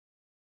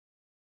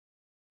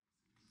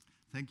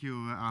Thank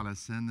you,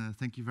 Alice, and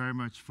thank you very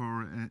much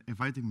for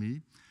inviting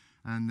me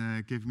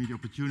and giving me the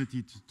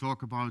opportunity to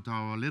talk about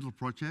our little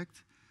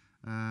project.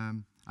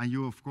 And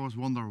you, of course,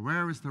 wonder,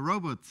 where is the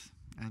robot?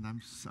 And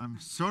I'm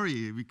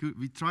sorry,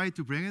 we tried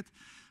to bring it,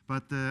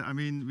 but I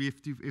mean,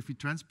 if we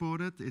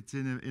transport it, it's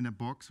in a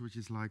box which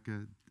is like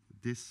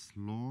this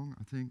long,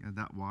 I think, and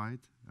that wide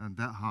and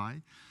that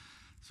high.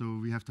 So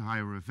we have to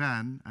hire a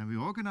van, and we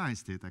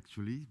organized it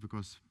actually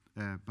because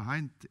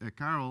behind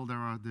Carol there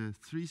are the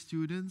three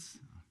students,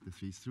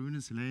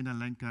 Selene,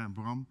 Lenka, and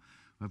Bram,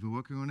 who have been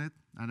working on it,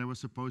 and they were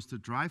supposed to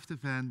drive the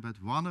van,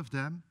 but one of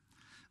them,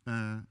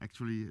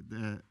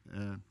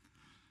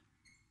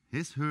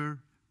 her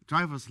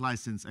driver's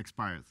license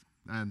expired,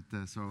 and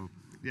so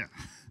yeah,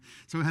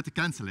 so we had to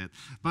cancel it.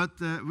 But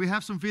we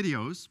have some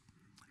videos,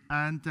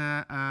 and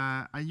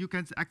you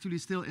can actually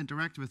still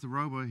interact with the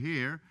robot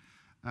here.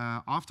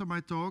 After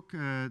my talk,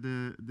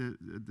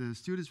 the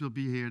students will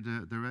be here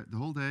the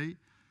whole day.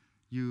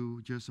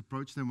 You just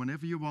approach them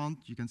whenever you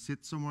want. You can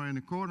sit somewhere in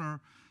a corner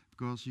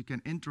because you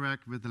can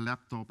interact with the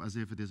laptop as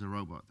if it is a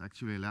robot.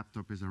 Actually, a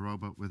laptop is a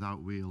robot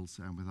without wheels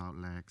and without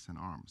legs and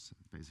arms,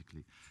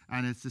 basically.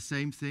 And it's the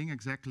same thing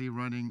exactly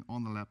running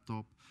on the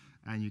laptop,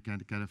 and you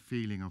can get a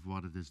feeling of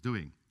what it is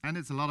doing. And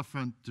it's a lot of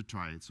fun to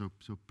try it. So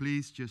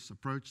please just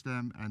approach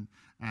them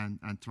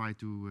and try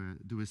to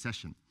do a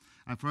session.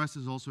 And for us,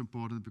 it's also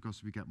important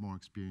because we get more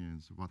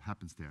experience of what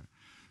happens there.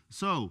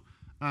 So,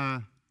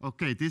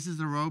 okay, this is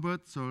the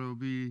robot. So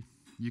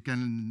you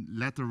can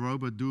let the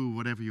robot do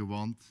whatever you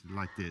want,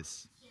 like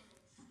this.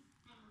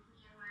 I'm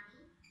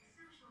Leolani, a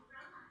social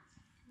robot.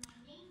 My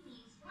name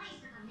means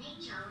voice of an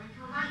angel in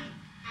Hawaiian.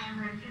 I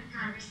learned from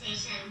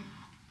conversation.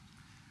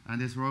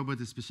 And this robot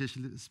is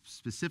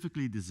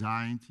specifically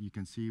designed, you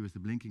can see with the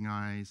blinking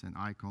eyes and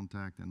eye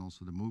contact and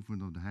also the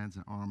movement of the hands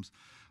and arms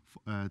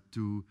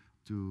to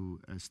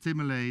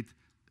stimulate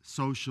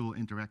social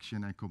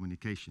interaction and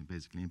communication,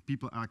 basically. And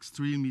people are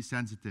extremely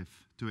sensitive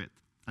to it.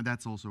 And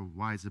that's also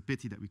why it's a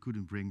pity that we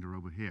couldn't bring the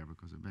robot here,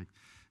 because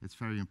it's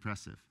very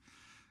impressive.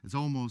 It's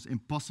almost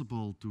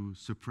impossible to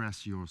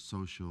suppress your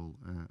social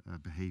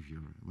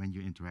behavior when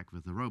you interact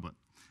with the robot.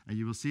 And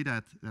you will see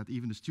that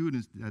even the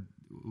students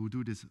who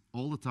do this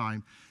all the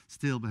time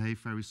still behave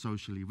very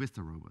socially with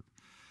the robot.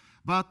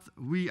 But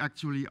we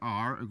actually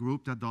are a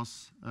group that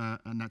does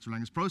natural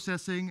language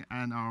processing,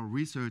 and our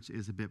research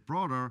is a bit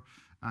broader.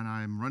 And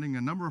I'm running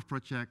a number of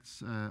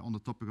projects on the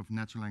topic of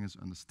natural language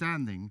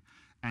understanding.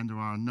 And there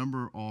are a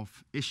number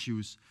of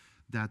issues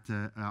that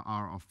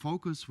are of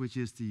focus, which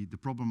is the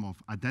problem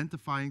of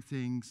identifying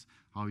things,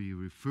 how you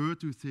refer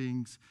to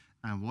things,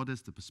 and what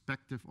is the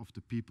perspective of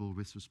the people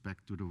with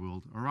respect to the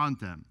world around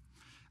them.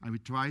 And we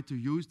try to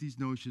use these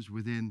notions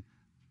within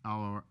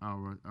our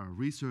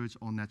research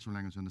on natural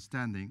language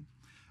understanding,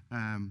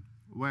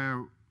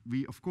 where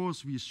of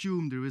course, we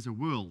assume there is a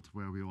world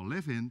where we all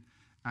live in,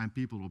 and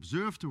people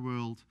observe the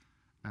world,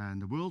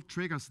 and the world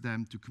triggers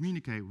them to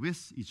communicate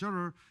with each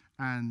other,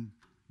 and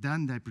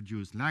then they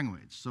produce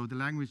language. So the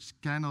language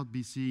cannot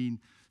be seen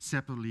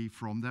separately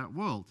from that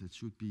world. It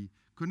should be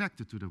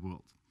connected to the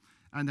world.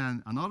 And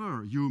then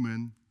another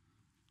human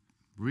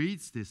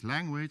reads this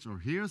language or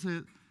hears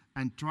it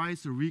and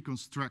tries to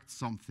reconstruct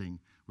something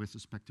with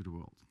respect to the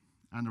world.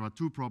 And there are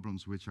two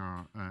problems which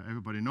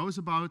everybody knows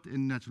about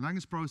in natural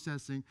language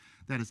processing.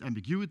 That is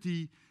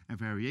ambiguity and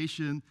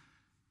variation,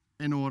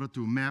 in order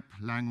to map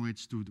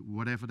language to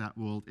whatever that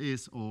world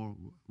is or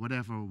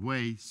whatever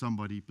way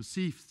somebody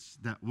perceives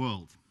that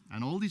world.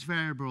 And all these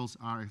variables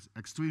are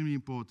extremely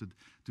important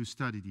to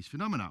study these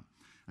phenomena.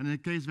 And in the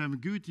case of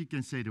ambiguity, you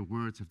can say the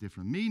words have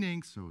different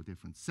meanings, so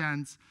different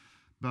sense.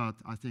 But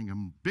I think a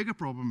bigger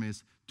problem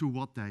is to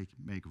what they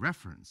make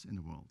reference in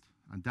the world.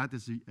 And that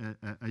is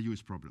a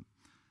huge problem.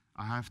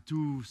 I have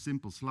two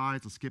simple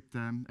slides. I'll skip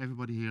them.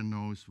 Everybody here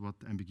knows what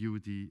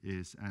ambiguity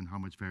is and how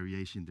much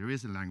variation there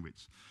is in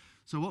language.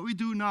 So what we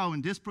do now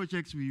in this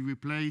project, we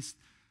replaced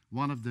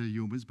one of the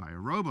humans by a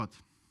robot,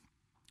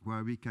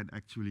 where we can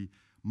actually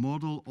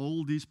model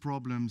all these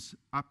problems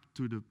up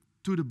to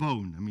the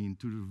bone. I mean,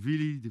 to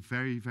the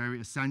very, very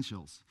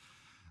essentials.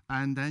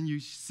 And then you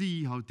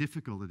see how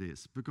difficult it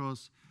is,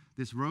 because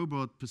this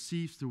robot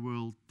perceives the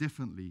world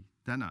differently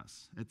than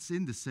us. It's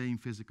in the same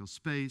physical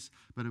space,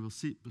 but it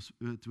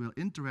will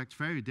interact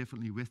very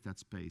differently with that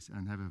space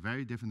and have a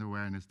very different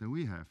awareness than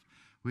we have,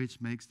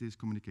 which makes this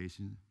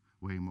communication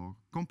way more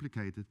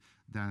complicated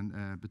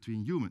than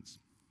between humans.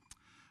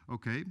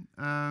 Okay,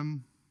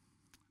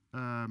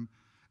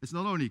 it's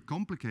not only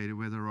complicated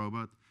with a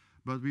robot,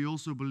 but we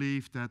also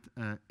believe that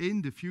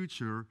in the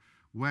future,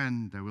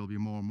 when there will be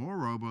more and more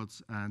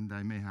robots and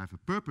they may have a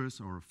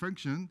purpose or a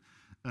function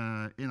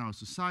in our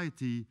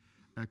society,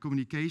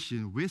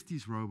 communication with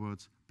these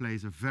robots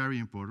plays a very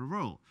important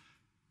role.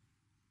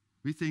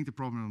 We think the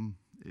problem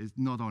is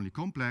not only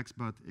complex,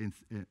 but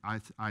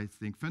I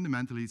think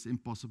fundamentally it's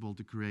impossible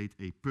to create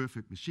a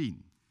perfect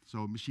machine.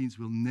 So machines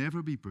will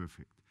never be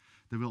perfect.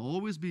 There will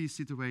always be a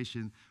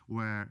situation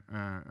where,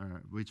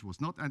 which was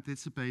not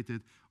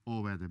anticipated,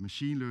 or where the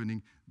machine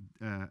learning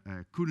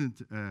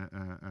couldn't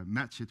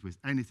match it with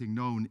anything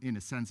known in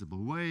a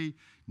sensible way,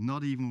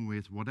 not even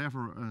with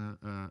whatever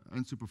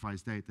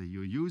unsupervised data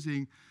you're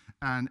using,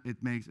 and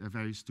it makes a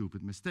very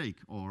stupid mistake,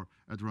 or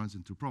it runs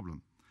into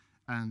problem.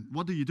 And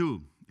what do you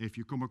do if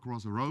you come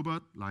across a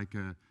robot like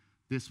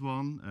this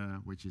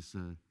one, which is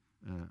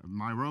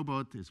my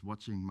robot is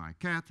watching my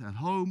cat at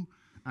home,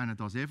 and it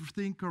does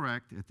everything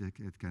correct.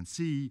 It can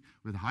see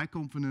with high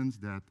confidence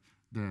that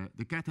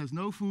the cat has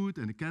no food,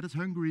 and the cat is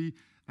hungry,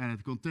 and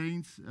it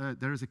contains,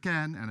 there is a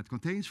can, and it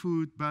contains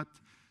food, but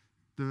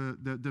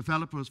the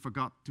developers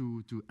forgot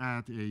to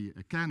add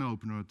a can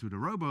opener to the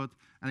robot,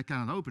 and it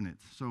cannot open it.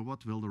 So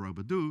what will the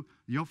robot do?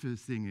 The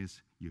obvious thing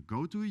is you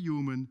go to a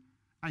human,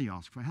 and you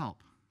ask for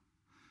help.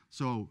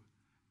 So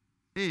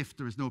if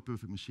there is no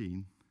perfect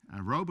machine,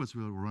 and robots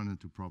will run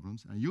into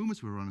problems, and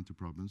humans will run into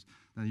problems,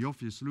 then the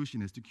obvious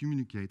solution is to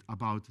communicate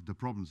about the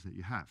problems that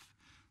you have.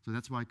 So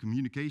that's why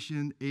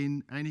communication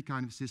in any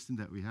kind of system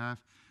that we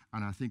have,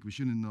 and I think we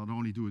shouldn't not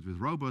only do it with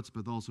robots,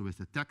 but also with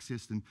the tech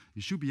system,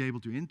 you should be able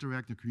to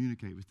interact and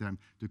communicate with them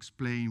to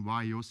explain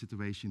why your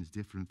situation is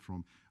different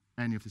from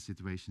any of the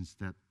situations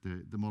that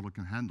the model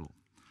can handle.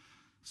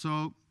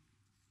 So,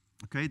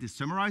 okay, this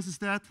summarizes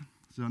that.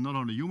 So not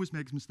only humans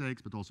make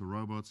mistakes, but also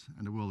robots,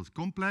 and the world is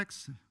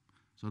complex.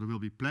 So there will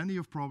be plenty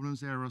of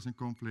problems, errors, and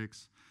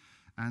conflicts,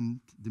 and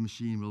the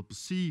machine will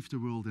perceive the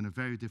world in a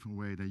very different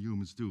way than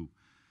humans do.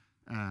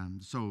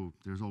 So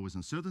there's always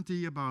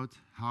uncertainty about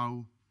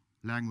how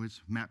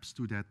language maps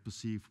to that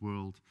perceived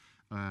world.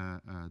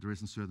 There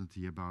is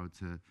uncertainty about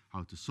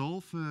how to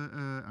solve,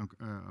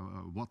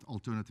 what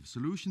alternative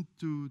solution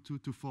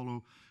to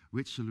follow,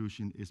 which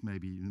solution is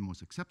maybe the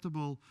most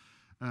acceptable.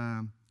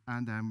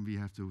 And then we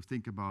have to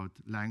think about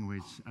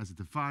language as a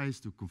device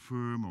to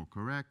confirm or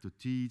correct or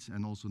teach,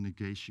 and also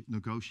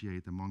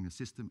negotiate among the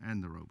system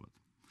and the robot.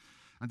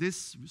 And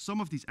some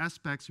of these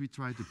aspects we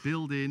try to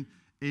build in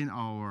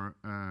our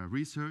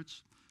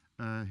research.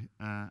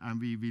 And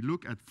we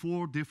look at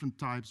 4 different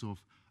types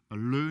of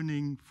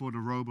learning for the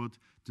robot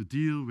to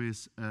deal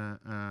with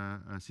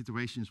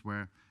situations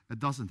where it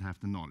doesn't have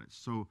the knowledge.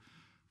 So,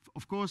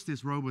 of course,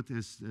 this robot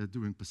is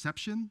doing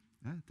perception.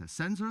 The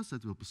sensors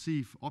that will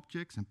perceive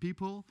objects and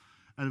people,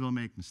 and it will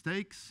make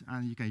mistakes,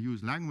 and you can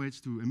use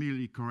language to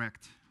immediately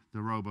correct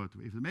the robot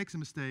if it makes a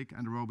mistake,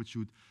 and the robot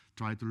should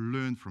try to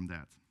learn from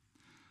that.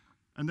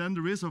 And then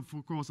there is, of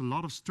course, a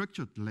lot of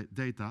structured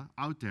data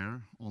out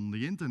there on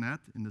the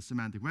internet, in the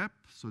semantic web,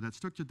 so that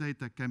structured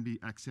data can be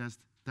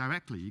accessed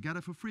directly. You get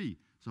it for free,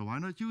 so why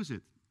not use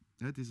it?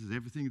 This is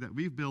everything that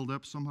we've built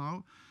up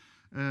somehow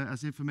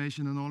as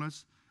information and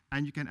knowledge,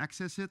 and you can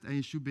access it, and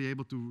you should be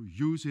able to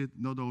use it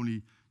not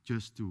only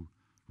just to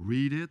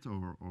read it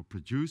or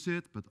produce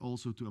it, but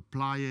also to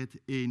apply it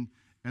in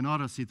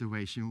another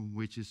situation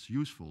which is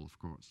useful, of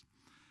course.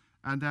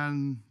 And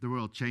then the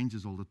world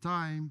changes all the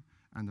time,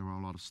 and there are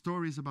a lot of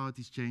stories about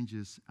these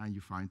changes, and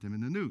you find them in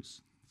the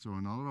news. So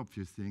another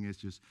obvious thing is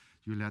just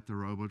you let the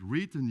robot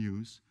read the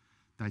news,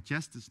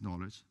 digest this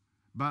knowledge,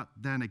 but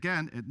then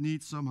again, it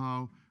needs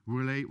somehow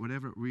relate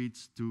whatever it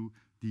reads to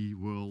the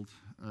world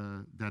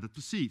that it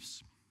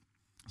perceives.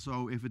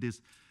 So if it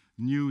is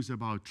news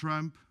about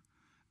Trump,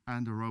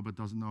 and the robot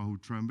doesn't know who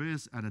Trump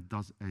is, and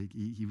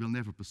he will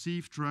never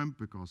perceive Trump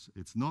because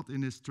it's not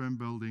in this Trump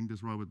building,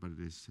 this robot, but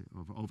it is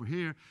over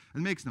here.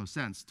 It makes no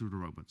sense to the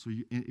robot. So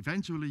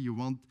eventually you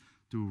want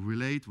to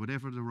relate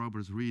whatever the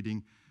robot is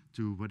reading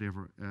to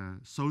whatever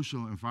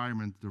social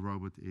environment the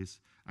robot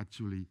is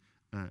actually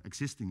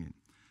existing in.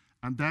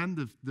 And then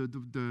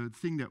the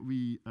thing that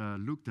we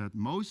looked at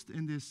most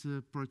in this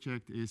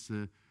project is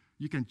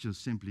you can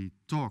just simply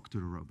talk to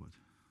the robot.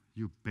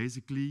 You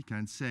basically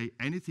can say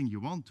anything you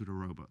want to the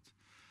robot.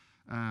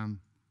 And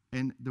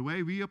the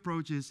way we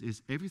approach this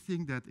is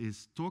everything that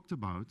is talked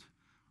about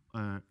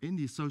in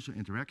the social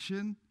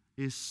interaction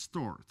is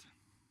stored.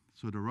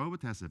 So the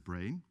robot has a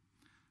brain,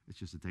 it's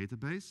just a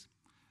database,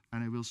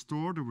 and it will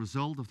store the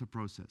result of the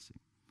processing.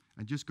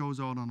 And just goes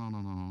on and on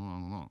and on and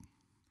on and on.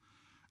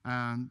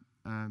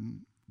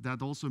 And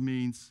that also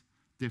means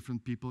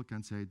different people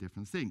can say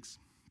different things.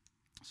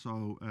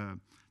 So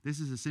this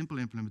is a simple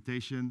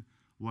implementation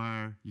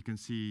where you can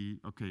see,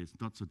 okay, it's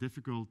not so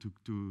difficult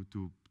to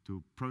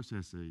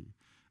process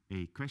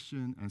a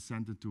question and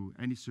send it to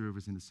any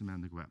service in the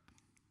semantic web.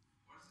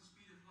 What's the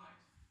speed of light?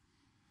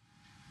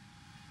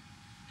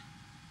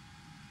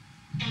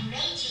 I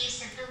made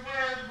use of the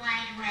World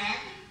Wide Web,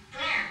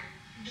 Bram.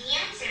 The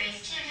answer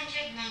is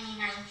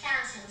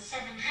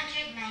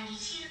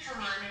 299,792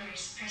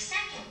 kilometers per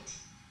second.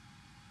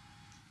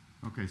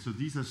 Okay, so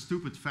these are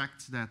stupid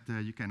facts that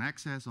you can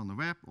access on the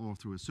web or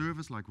through a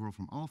service like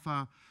Wolfram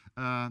Alpha.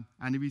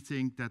 And we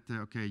think that,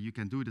 okay, you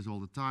can do this all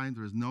the time.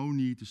 There is no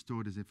need to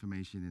store this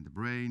information in the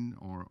brain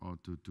or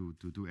to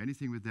do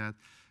anything with that.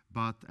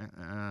 But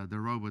the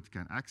robot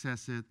can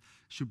access it,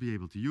 should be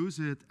able to use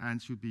it,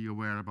 and should be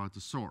aware about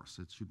the source.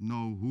 It should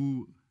know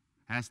who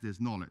has this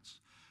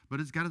knowledge. But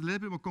it's got a little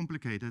bit more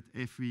complicated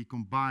if we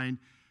combine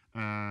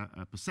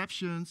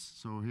perceptions.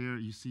 So here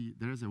you see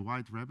there is a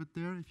white rabbit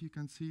there, if you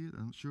can see it,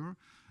 I'm not sure,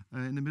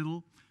 in the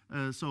middle.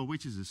 So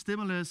which is a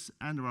stimulus,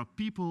 and there are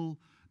people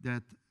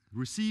that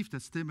receive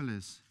that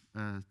stimulus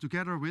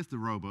together with the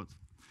robot.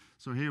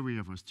 So here we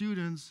have our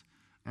students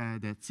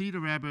that see the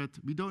rabbit.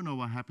 We don't know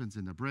what happens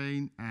in the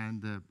brain,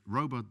 and the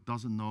robot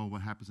doesn't know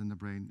what happens in the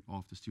brain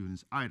of the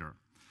students either.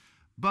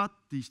 But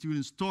the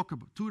students talk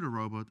to the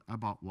robot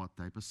about what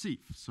they perceive.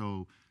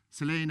 So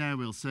Selene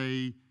will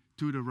say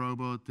to the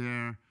robot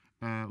there,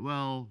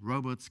 well,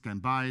 robots can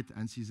bite,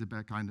 and she's a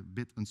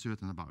bit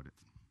uncertain about it.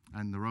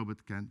 And the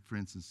robot can, for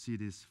instance, see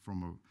this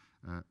from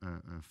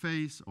a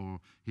face, or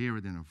hear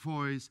it in her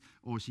voice,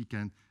 or she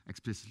can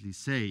explicitly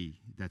say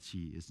that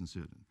she is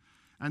uncertain.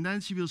 And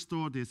then she will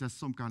store this as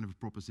some kind of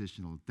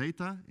propositional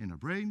data in her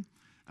brain.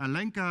 And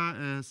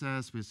Lenka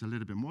says with a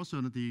little bit more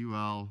certainty,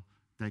 well,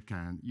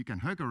 you can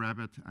hug a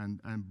rabbit,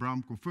 and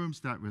Bram confirms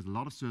that with a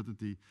lot of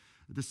certainty,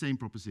 the same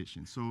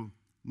proposition. So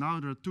now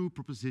there are two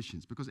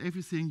propositions, because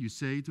everything you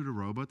say to the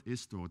robot is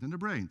stored in the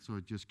brain, so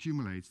it just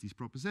accumulates these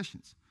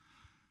propositions.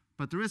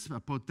 But there is a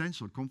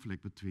potential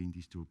conflict between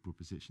these two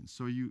propositions.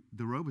 So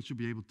the robot should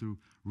be able to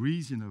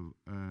reason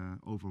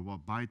over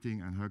what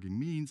biting and hugging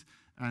means,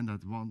 and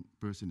that one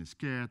person is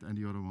scared and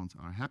the other ones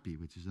are happy,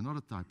 which is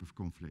another type of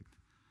conflict.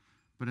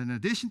 But in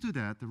addition to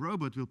that, the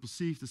robot will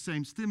perceive the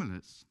same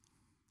stimulus.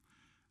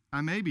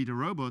 And maybe the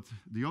robot,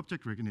 the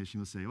object recognition,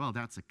 will say, well,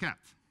 that's a cat,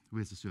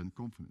 with a certain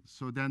confidence.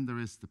 So then there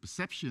is the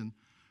perception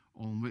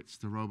on which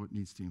the robot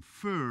needs to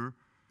infer,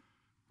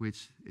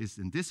 which is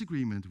in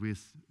disagreement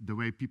with the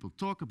way people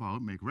talk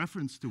about, make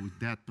reference to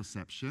that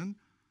perception,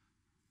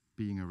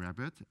 being a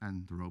rabbit,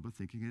 and the robot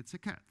thinking it's a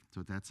cat.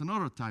 So that's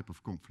another type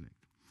of conflict.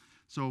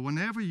 So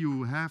whenever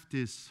you have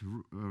this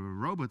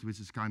robot,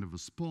 which is kind of a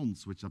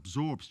sponge, which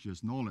absorbs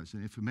just knowledge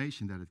and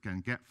information that it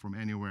can get from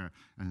anywhere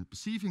and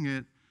perceiving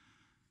it,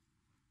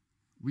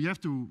 we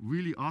have to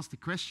really ask the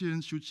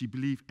question, should she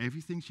believe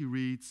everything she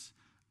reads,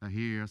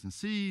 hears, and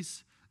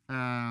sees?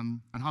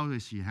 And how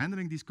is she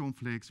handling these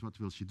conflicts? What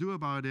will she do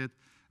about it?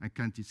 And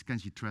can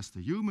she trust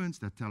the humans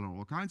that tell her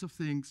all kinds of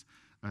things?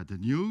 The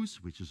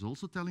news, which is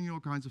also telling you all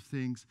kinds of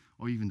things,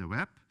 or even the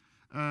web?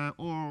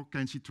 Or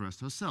can she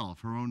trust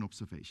herself, her own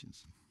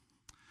observations?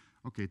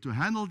 Okay, to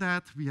handle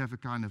that, we have a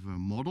kind of a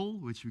model,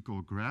 which we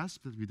call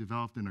GRASP, that we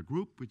developed in a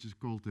group, which is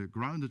called the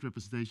Grounded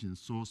Representation and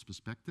Source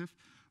Perspective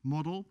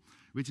model,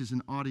 which is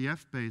an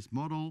RDF-based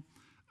model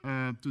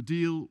to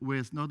deal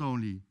with not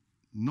only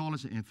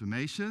knowledge and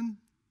information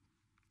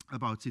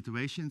about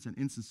situations and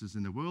instances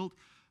in the world,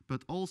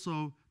 but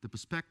also the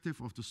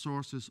perspective of the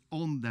sources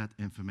on that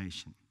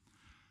information.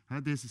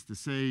 This is the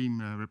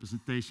same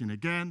representation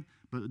again,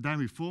 but then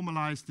we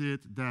formalized it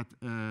that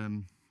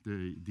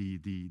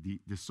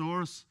the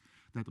source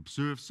that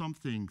observes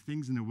something,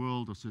 things in the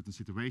world or certain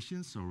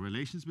situations, or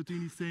relations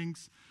between these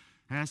things,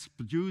 has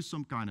produced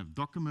some kind of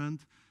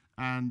document,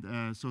 and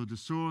so the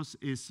source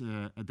is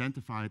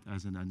identified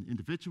as an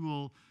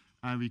individual,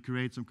 and we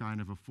create some kind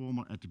of a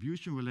formal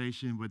attribution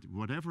relation with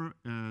whatever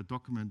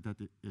document that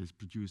is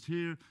produced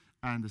here,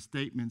 and the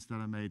statements that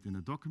are made in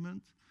the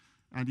document.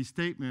 And these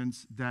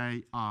statements,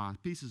 they are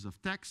pieces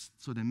of text,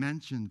 so they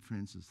mention, for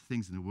instance,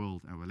 things in the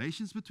world and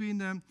relations between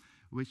them,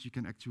 which you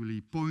can actually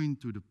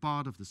point to the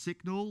part of the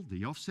signal,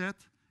 the offset,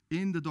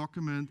 in the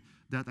document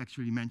that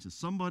actually mentions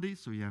somebody,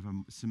 so you have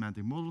a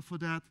semantic model for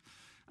that.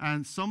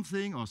 And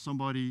something or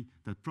somebody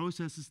that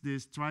processes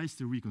this tries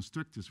to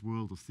reconstruct this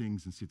world of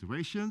things and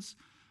situations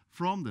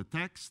from the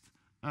text,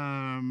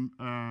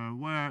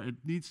 where it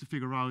needs to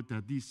figure out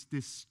that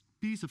this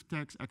piece of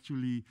text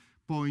actually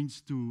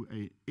points to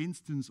an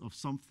instance of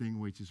something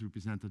which is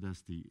represented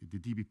as the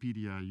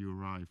DBpedia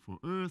URI for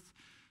Earth,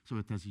 so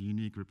it has a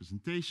unique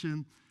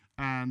representation.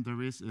 And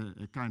there is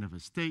a kind of a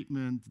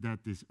statement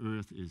that this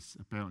Earth is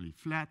apparently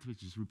flat,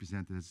 which is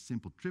represented as a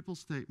simple triple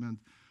statement.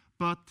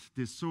 But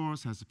this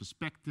source has a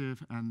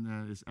perspective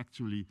and is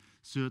actually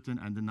certain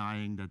and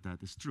denying that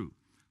that is true.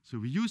 So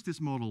we use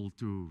this model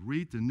to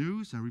read the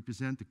news and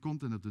represent the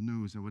content of the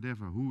news and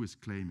whatever, who is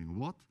claiming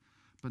what.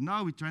 But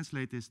now we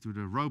translate this to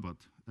the robot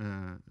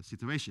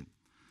situation.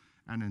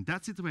 And in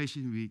that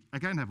situation, we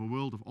again have a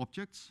world of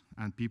objects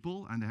and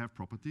people, and they have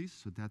properties,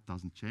 so that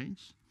doesn't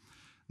change.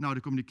 Now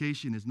the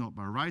communication is not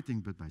by writing,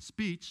 but by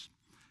speech,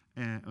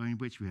 in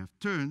which we have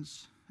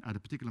turns. At a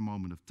particular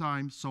moment of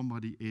time,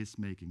 somebody is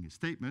making a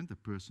statement, a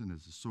person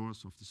is the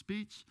source of the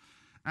speech,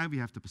 and we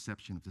have the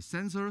perception of the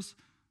sensors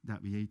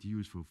that we need to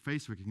use for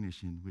face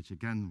recognition, which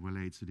again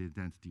relates to the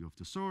identity of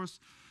the source,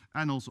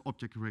 and also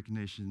object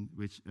recognition,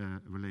 which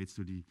relates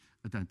to the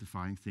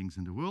identifying things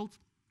in the world.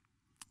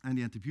 And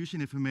the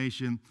attribution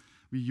information,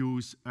 we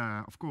use,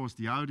 of course,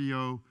 the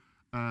audio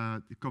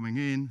coming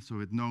in, so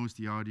it knows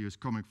the audio is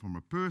coming from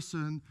a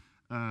person,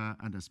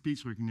 and there's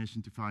speech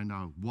recognition to find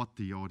out what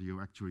the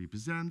audio actually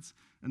presents,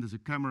 and there's a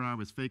camera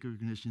with fake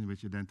recognition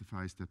which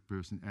identifies that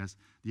person as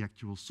the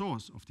actual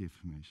source of the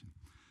information.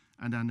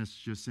 And then there's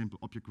just simple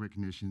object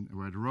recognition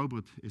where the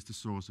robot is the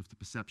source of the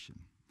perception.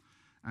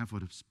 And for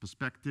the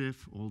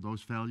perspective, all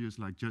those values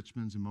like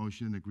judgments,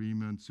 emotion,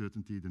 agreement,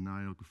 certainty,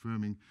 denial,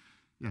 confirming,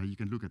 yeah, you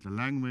can look at the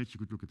language, you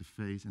could look at the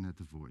face and at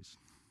the voice.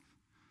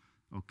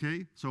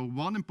 Okay, so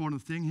one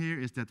important thing here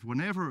is that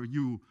whenever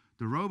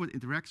the robot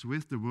interacts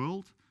with the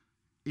world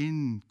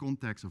in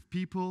context of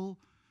people,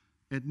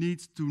 it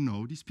needs to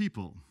know these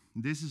people.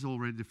 This is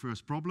already the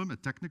first problem, a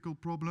technical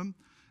problem,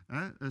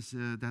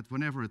 that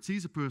whenever it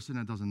sees a person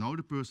and doesn't know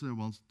the person, it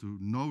wants to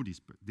know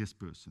this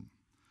person.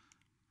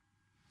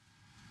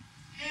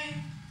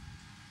 Hey.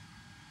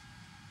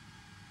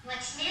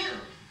 What's new?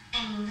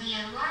 I'm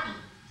Leolani.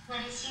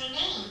 What is your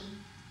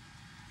name?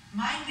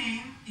 My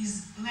name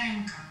is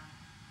Lenka.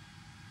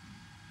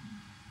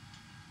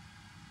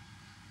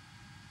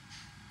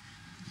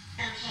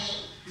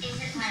 Okay,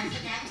 is it Lenka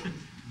then?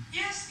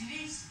 Yes, it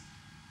is.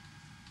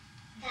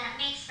 That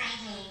makes my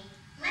day.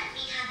 Let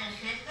me have a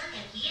good look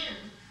at you,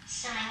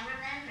 so I'll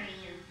remember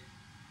you.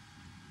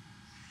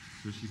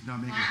 So she's now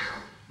making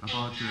Wow,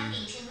 about I'm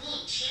happy to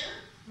meet you,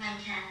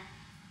 Lenka.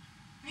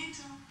 Me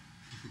too.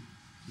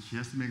 so she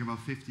has to make about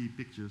 50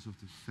 pictures of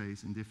the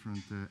face in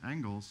different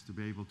angles to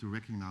be able to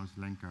recognize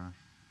Lenka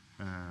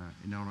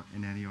in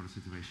any other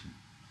situation.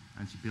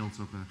 And she builds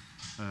up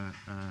a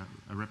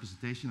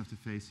representation of the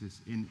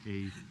faces in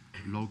a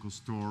local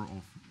store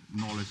of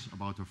knowledge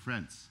about her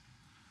friends.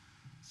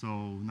 So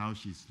now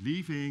she's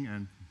leaving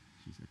and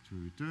she's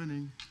actually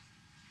returning.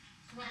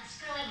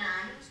 What's going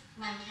on,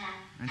 Lenka?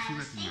 And she I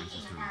was recognizes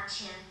thinking her.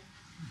 about you.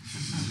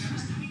 I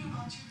was thinking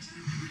about you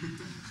too.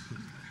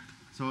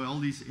 So all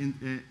these How's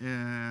it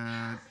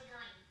going?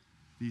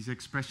 these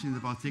expressions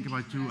about think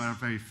about you are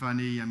very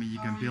funny. I mean, you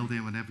can build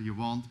in whatever you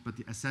want, but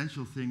the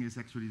essential thing is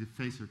actually the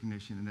face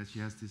recognition, and that she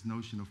has this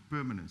notion of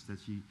permanence, that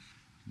she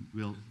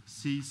will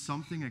see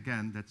something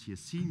again that she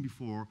has seen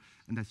before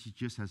and that she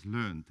just has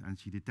learned, and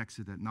she detects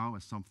it now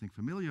as something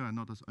familiar and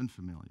not as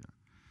unfamiliar.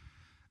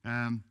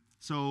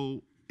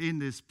 So in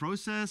this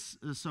process,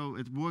 so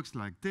it works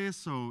like this.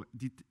 So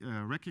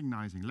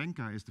recognizing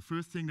Lenka is the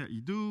first thing that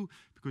you do,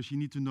 because you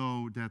need to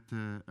know that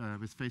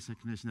with face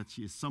recognition that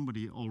she is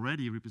somebody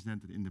already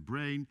represented in the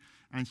brain,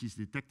 and she's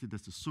detected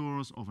as the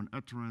source of an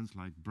utterance,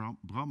 like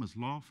Bram is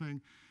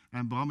laughing,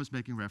 and Bram is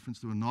making reference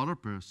to another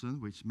person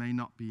which may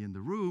not be in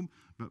the room,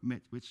 but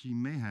which she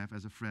may have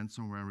as a friend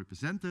somewhere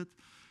represented.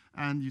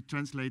 And you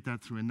translate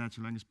that through a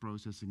natural language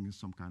processing as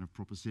some kind of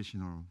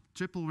proposition or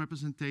triple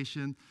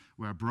representation,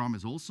 where Bram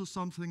is also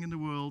something in the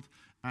world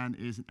and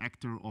is an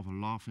actor of a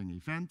laughing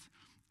event.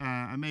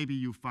 And maybe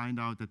you find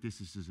out that this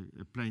is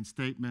a plain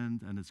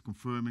statement and it's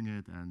confirming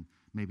it, and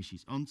maybe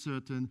she's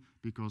uncertain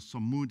because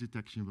some mood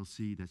detection will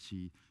see that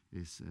she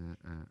is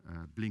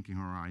blinking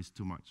her eyes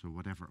too much or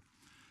whatever.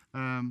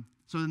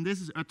 So then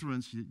this is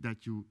utterance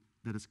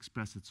that is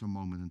expressed at some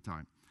moment in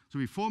time. So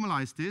we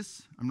formalize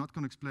this. I'm not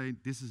going to explain.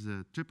 This is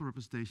a triple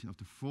representation of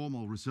the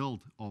formal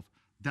result of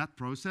that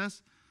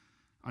process.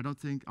 I don't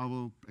think I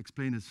will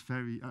explain this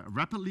very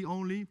rapidly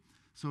only.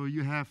 So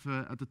you have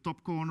at the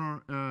top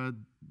corner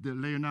the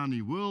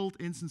Leolani world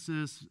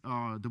instances.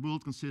 The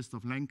world consists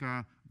of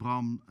Lenka,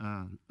 Bram,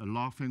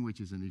 laughing, which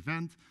is an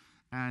event,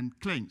 and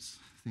claims,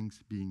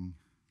 things being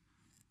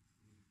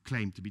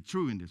claimed to be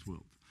true in this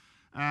world.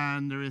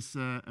 And there is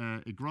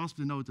a graph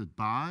denoted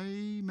by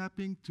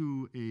mapping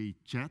to a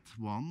chat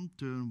one,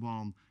 turn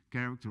one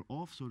character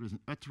off. So there's an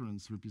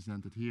utterance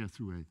represented here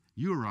through a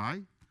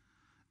URI,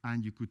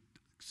 and you could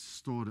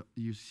store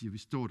we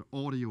store the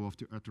audio of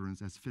the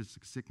utterance as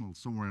physical signal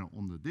somewhere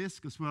on the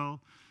disk as well.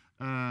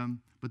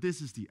 But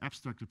this is the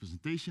abstract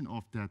representation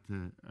of that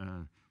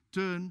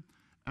turn,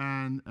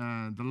 and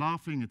the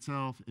laughing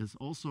itself is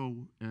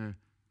also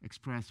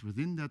expressed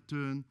within that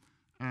turn.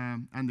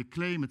 And the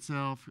claim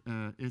itself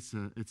it's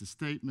a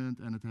statement,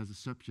 and it has a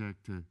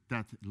subject,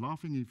 that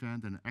laughing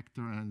event, and an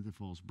actor, and it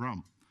involves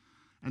Bram.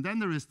 And then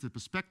there is the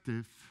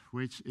perspective,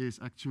 which is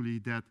actually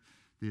that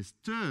this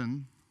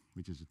turn,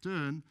 which is a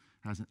turn,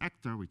 has an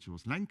actor, which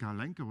was Lenka.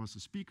 Lenka was the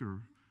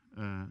speaker,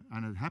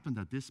 and it happened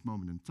at this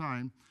moment in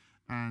time.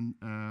 And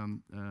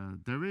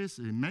there is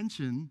a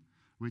mention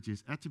which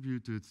is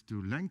attributed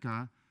to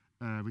Lenka,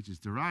 which is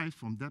derived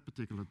from that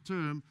particular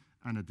term,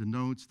 and it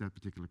denotes that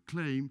particular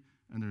claim.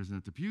 And there is an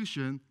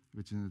attribution,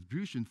 which is an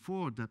attribution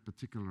for that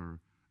particular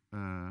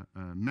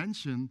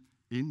mention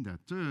in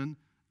that turn,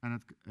 and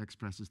it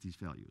expresses these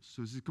values.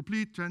 So it's a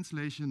complete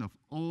translation of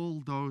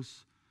all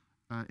those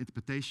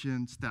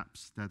interpretation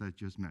steps that I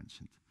just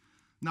mentioned.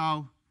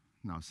 Now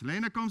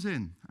Selene comes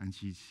in, and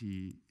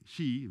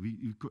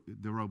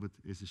the robot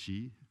is a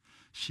she.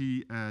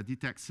 She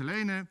detects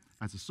Selene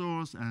as a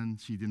source, and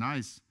she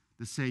denies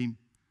the same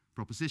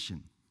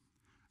proposition.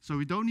 So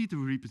we don't need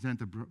to represent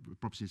the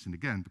proposition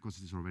again,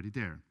 because it's already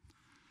there.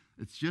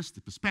 It's just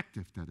the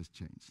perspective that has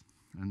changed.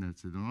 And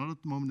that's at another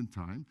moment in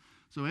time.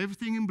 So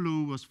everything in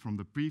blue was from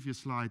the previous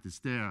slide. It's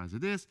there as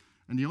it is.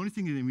 And the only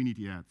thing that we need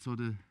to add, so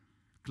the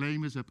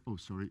claim is up,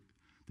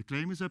 the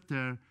claim is up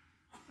there,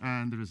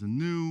 and there is a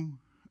new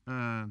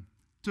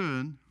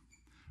turn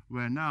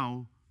where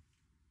now,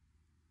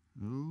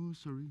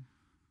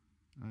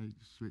 I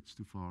switched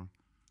too far.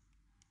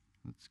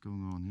 What's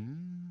going on here?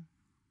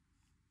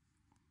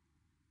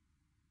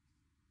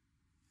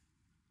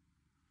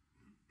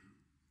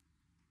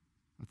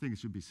 I think it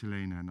should be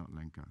Selene and not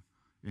Lenka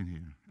in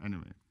here.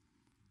 Anyway.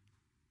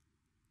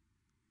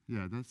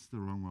 Yeah, that's the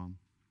wrong one.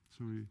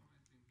 Sorry.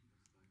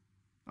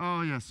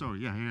 Oh, yeah, sorry.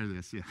 Yeah, here it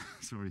is. Yeah,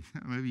 sorry.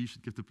 Maybe you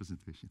should give the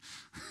presentation.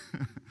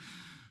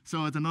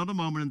 So at another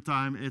moment in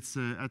time, it's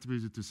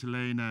attributed to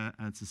Selene,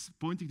 and it's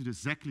pointing to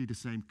exactly the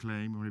same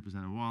claim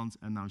represented once,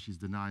 and now she's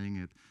denying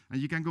it.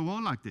 And you can go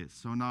on like this.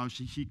 So now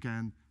she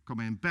can come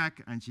in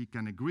back, and she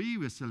can agree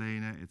with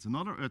Selene. It's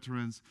another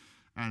utterance,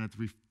 and it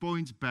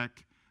points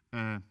back.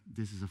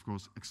 This is, of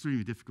course,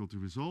 extremely difficult to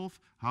resolve.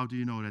 How do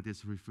you know that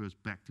this refers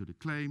back to the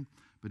claim?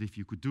 But if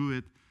you could do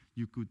it,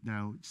 you could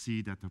now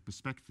see that the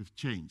perspective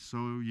changed.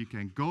 So you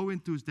can go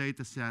into this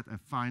data set and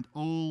find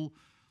all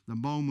the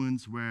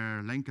moments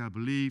where Lenka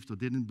believed or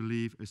didn't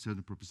believe a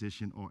certain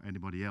proposition or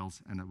anybody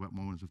else, and at what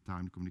moments of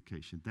time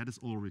communication. That is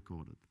all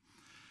recorded.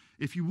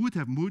 If you would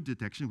have mood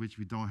detection, which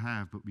we don't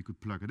have, but we could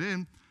plug it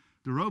in,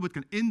 the robot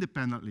can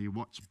independently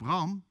watch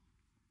Bram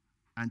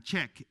and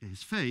check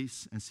his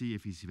face and see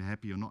if he's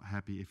happy or not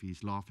happy, if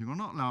he's laughing or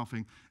not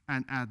laughing,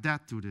 and add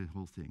that to the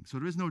whole thing. So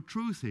there is no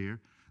truth here.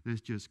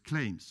 There's just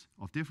claims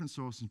of different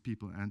sources and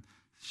people, and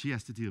she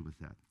has to deal with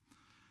that.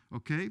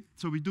 Okay,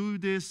 so we do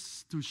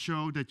this to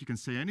show that you can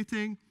say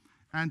anything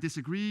and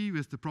disagree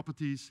with the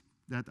properties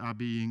that are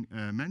being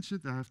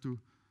mentioned. I have to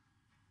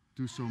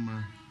do some...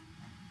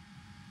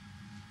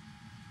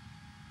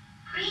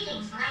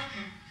 Greetings,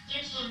 Lenka.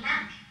 You came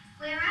back.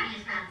 Where are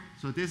you from?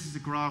 So this is a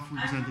graph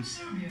representing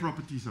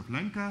properties of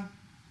Lenka,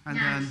 and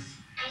Nice. then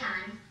Add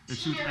on. it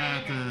should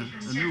add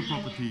a new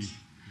property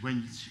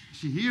when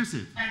she hears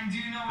it And do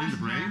you know in where's the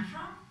brain. Bram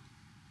from?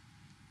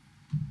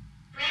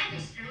 Bram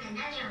is from the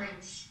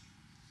Netherlands.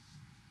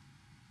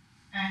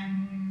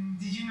 And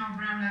did you know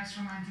Bram likes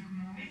romantic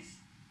movies?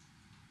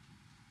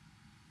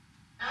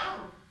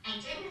 Oh, I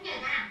didn't know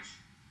that.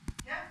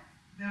 Yeah,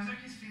 those are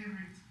his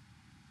favorite.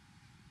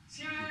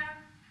 See you later.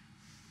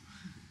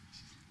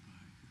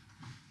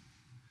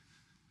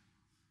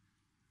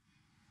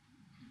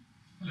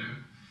 Hello.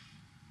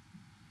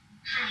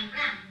 Hi,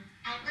 Bram.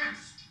 At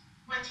last.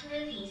 What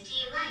movies do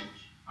you like?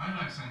 I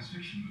like science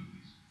fiction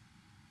movies.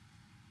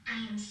 I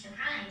am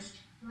surprised.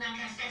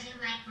 Lenka says you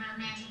like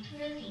romantic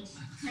movies,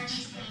 but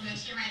you say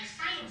that you like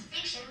science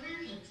fiction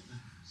movies.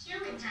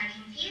 Humans are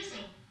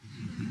confusing.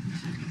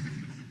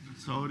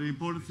 So the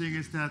important thing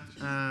is that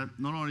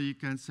not only you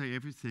can say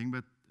everything,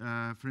 but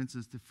for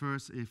instance,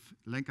 if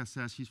Lenka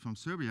says she's from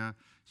Serbia,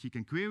 she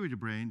can query the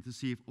brain to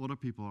see if other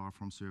people are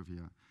from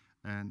Serbia.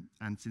 And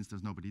since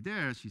there's nobody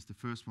there, she's the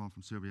first one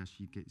from Serbia,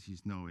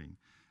 she's knowing.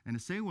 In the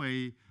same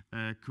way,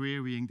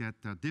 querying that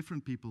there are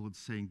different people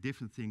saying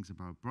different things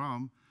about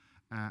Bram,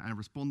 and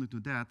responding to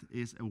that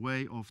is a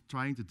way of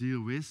trying to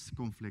deal with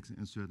conflicts and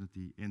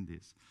uncertainty in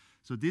this.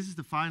 So this is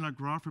the final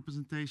graph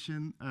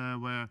representation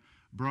where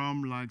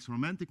Bram likes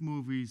romantic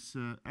movies,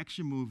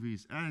 action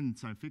movies, and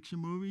science fiction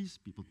movies.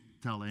 People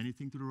tell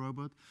anything to the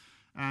robot.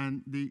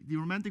 And the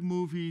romantic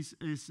movies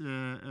is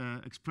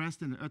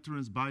expressed in an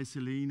utterance by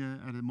Selene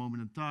at a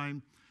moment in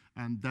time.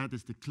 And that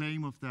is the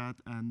claim of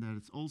that, and that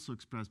it's also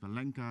expressed by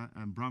Lenka.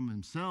 And Bram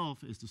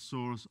himself is the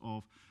source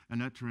of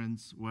an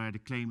utterance where the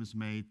claim is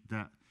made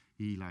that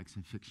he likes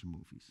science fiction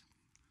movies.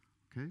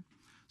 Okay,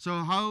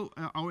 so how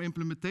our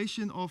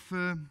implementation of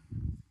how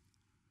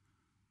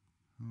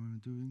am I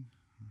doing?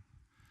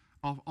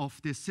 Of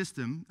this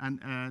system,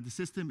 and the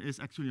system is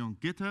actually on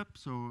GitHub,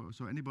 so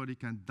anybody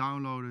can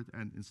download it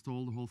and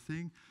install the whole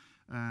thing.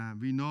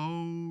 We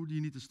know you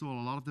need to install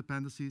a lot of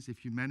dependencies.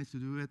 If you manage to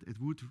do it,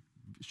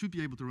 should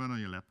be able to run on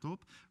your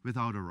laptop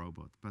without a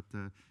robot. But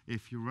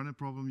if you run a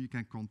problem, you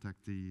can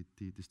contact the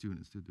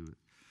students to do it.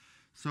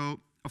 So,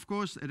 of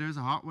course, there is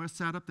a hardware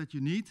setup that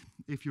you need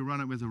if you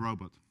run it with a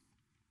robot.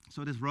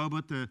 So this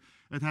robot,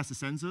 it has the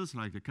sensors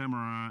like the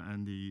camera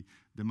and the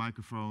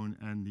microphone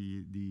and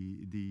the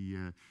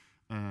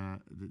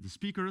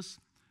speakers.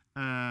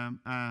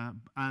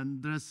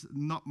 And there's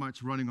not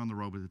much running on the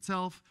robot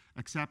itself,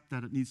 except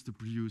that it needs to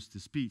produce the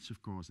speech,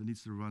 of course. It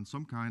needs to run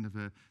some kind of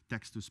a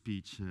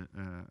text-to-speech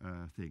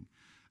thing.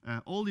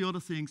 All the other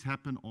things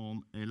happen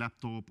on a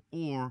laptop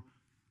or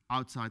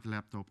outside the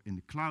laptop in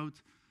the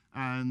cloud.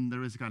 And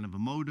there is a kind of a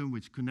modem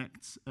which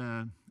connects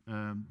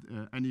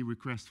any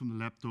request from the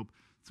laptop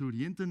through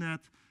the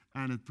internet,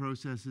 and it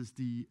processes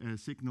the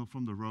signal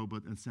from the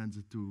robot and sends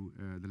it to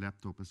the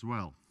laptop as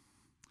well.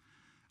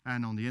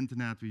 And on the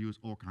internet, we use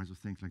all kinds of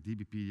things like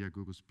DBpedia,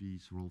 Google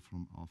Speech,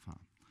 Wolfram Alpha.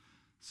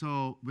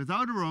 So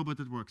without a robot,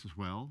 it works as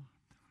well.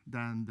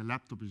 Then the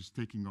laptop is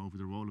taking over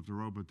the role of the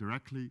robot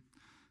directly,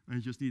 and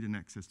you just need an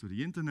access to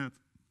the internet.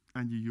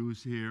 And you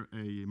use here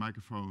a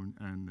microphone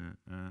and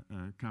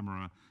a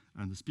camera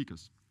and the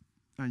speakers.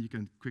 And you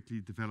can quickly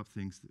develop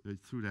things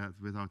through that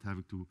without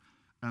having to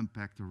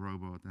unpack the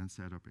robot and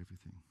set up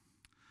everything.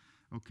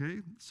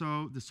 Okay,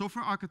 so the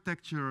software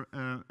architecture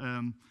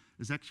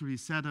is actually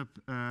set up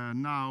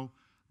now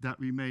that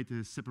we made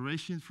a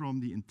separation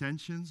from the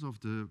intentions of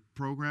the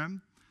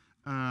program,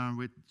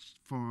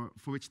 for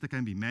which there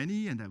can be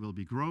many and that will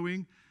be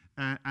growing.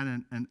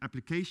 And an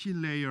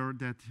application layer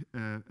that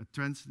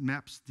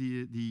maps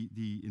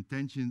the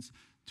intentions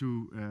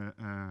to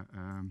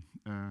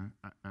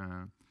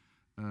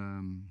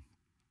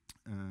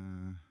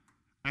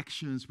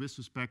actions with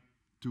respect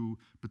to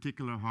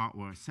particular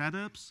hardware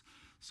setups.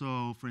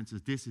 So, for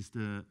instance, this is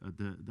the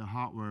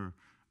hardware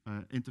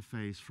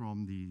interface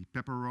from the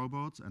Pepper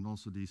robots, and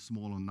also the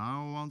smaller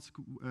now ones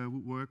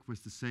would work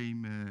with the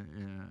same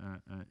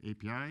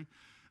API.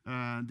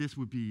 This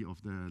would be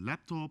of the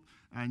laptop,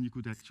 and you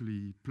could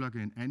actually plug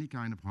in any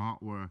kind of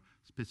hardware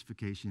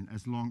specification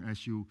as long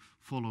as you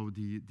follow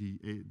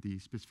the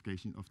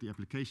specification of the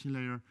application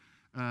layer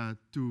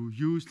to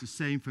use the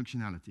same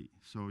functionality.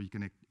 So you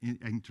can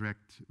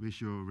interact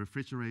with your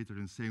refrigerator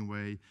in the same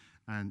way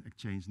and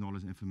exchange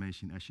knowledge and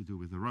information as you do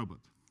with the robot.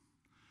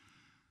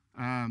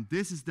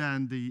 This is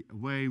then the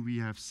way we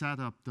have set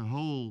up the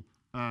whole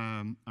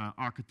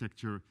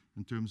architecture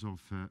in terms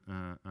of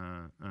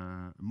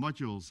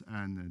modules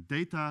and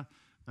data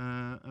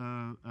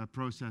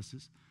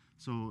processes.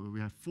 So we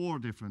have 4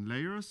 different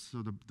layers.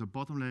 So the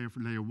bottom layer,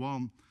 for layer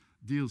 1,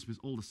 deals with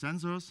all the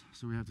sensors.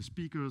 So we have the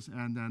speakers,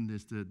 and then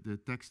there's the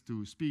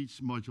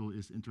text-to-speech module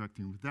is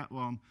interacting with that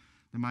one,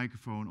 the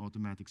microphone,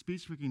 automatic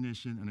speech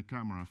recognition, and the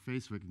camera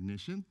face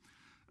recognition.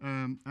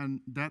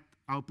 And that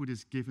output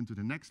is given to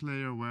the next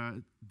layer,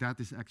 where that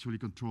is actually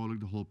controlling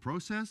the whole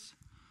process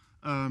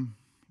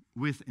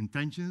with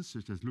intentions,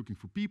 such as looking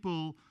for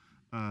people,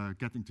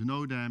 getting to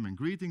know them and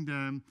greeting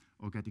them,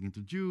 or getting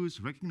introduced,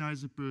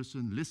 recognize a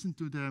person, listen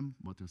to them,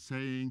 what they're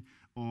saying,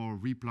 or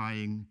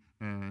replying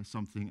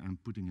something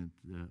and putting it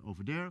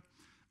over there.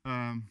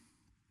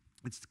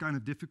 It's kind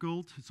of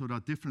difficult, so there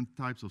are different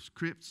types of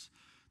scripts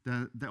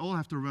that they all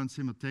have to run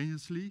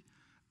simultaneously,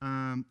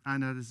 and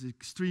that is an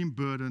extreme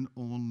burden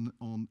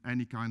on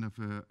any kind of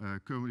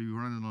currently we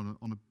run it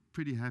on a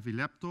pretty heavy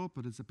laptop,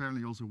 but it's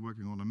apparently also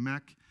working on a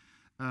Mac.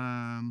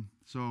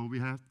 So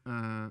we've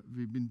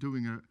been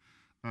doing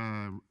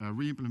a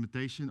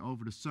re-implementation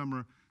over the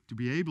summer to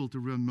be able to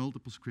run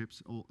multiple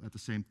scripts all at the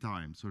same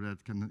time, so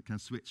that can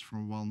switch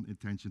from one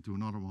intention to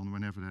another one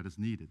whenever that is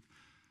needed.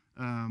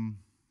 And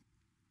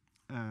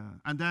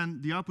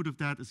then the output of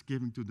that is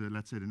given to the,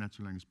 let's say, the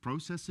natural language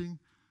processing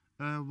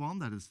one.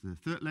 That is the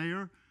 3rd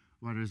layer,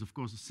 where there is, of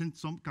course,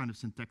 some kind of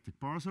syntactic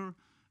parser,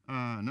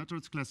 an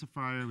utterance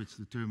classifier, which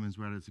determines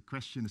whether it's a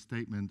question, a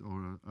statement,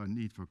 or a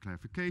need for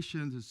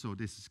clarification. So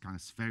this is kind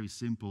of very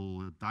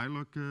simple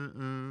dialogue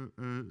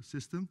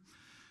system,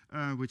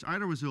 which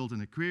either result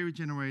in a query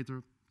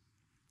generator,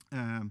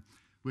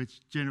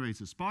 which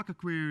generates a Sparker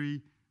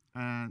query,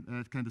 and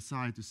it can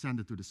decide to send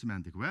it to the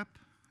semantic web,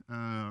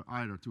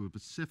 either to a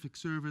specific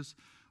service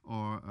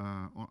or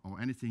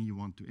anything you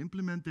want to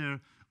implement there,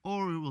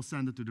 or it will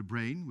send it to the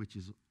brain, which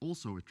is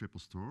also a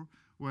triple store,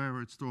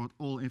 where it stored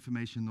all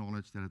information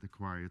knowledge that it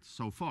acquired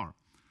so far.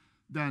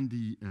 Then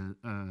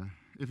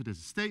if it is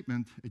a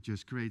statement, it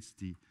just creates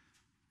the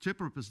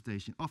triple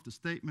representation of the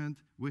statement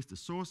with the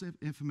source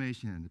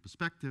information and the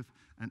perspective,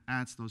 and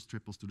adds those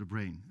triples to the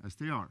brain as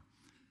they are.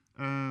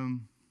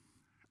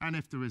 And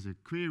if there is a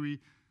query,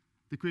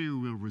 the query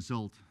will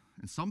result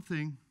in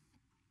something,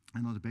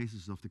 and on the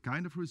basis of the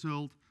kind of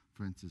result,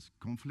 for instance,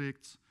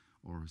 conflicts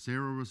or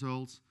 0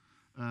 results,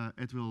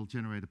 it will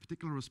generate a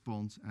particular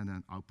response and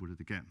then output it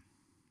again.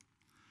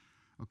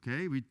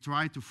 Okay, we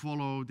try to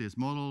follow this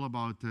model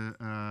about the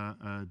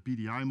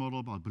BDI model,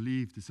 about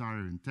belief, desire,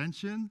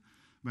 intention,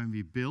 when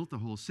we built the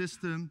whole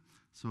system.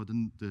 So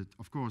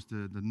of course,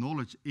 the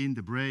knowledge in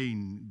the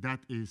brain, that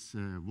is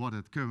what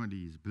it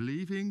currently is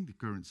believing, the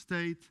current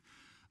state,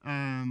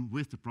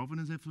 with the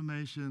provenance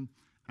information.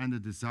 And the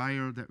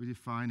desire that we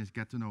define is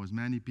get to know as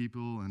many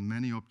people and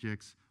many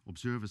objects,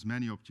 observe as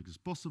many objects as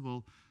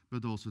possible,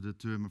 but also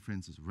determine, for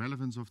instance,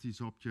 relevance of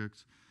these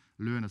objects,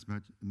 learn as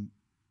much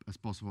as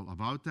possible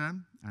about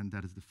them, and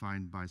that is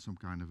defined by some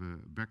kind of a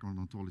background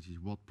ontology,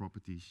 what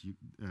properties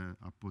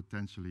are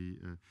potentially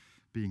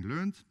being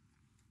learned,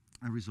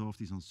 and resolve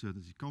these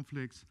uncertainty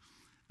conflicts.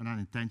 And then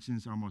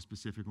intentions are more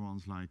specific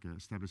ones, like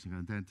establishing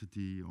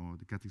identity, or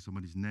getting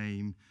somebody's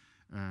name,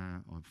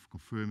 or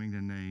confirming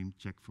their name,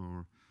 check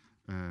for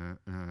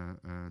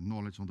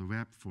knowledge on the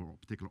web for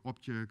particular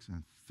objects,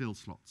 and fill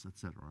slots,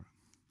 etc.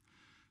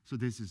 So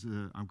this is,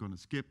 I'm going to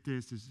skip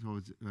this.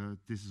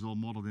 This is all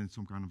modeled in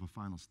some kind of a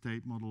final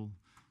state model,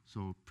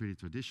 so pretty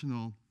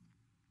traditional.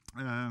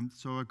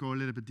 So I go a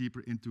little bit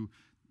deeper into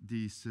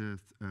these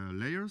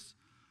layers.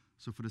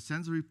 So for the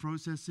sensory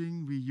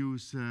processing, we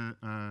use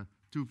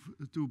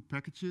two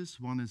packages.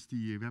 One is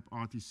the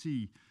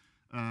WebRTC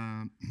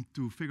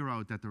to figure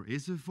out that there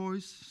is a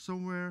voice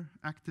somewhere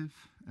active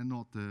and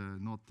not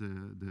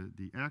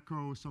the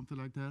echo or something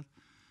like that.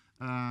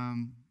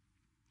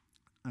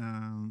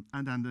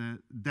 And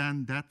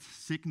then that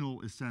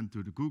signal is sent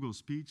to the Google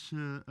Speech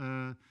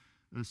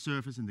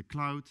service in the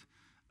cloud,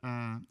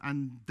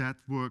 and that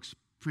works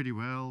pretty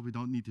well. We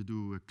don't need to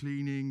do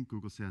cleaning.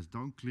 Google says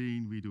don't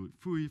clean. We do it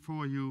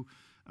for you,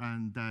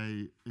 and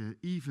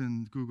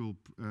even Google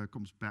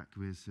comes back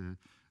with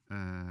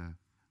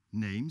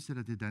names that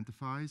it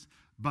identifies,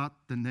 but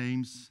the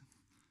names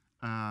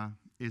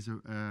is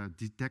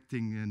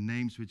detecting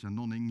names which are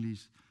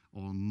non-English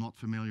or not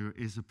familiar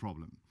is a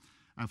problem.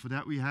 And for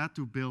that, we had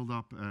to build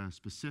up a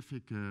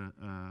specific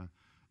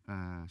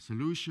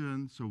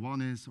solution. So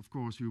one is, of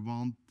course, we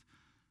want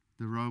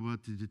the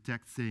robot to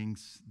detect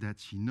things that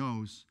she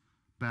knows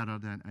better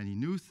than any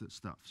new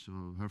stuff.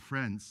 So her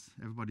friends,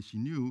 everybody she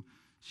knew,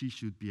 she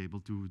should be able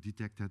to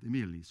detect that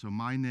immediately. So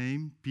my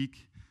name,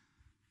 Piek,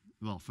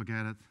 well,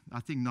 forget it. I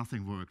think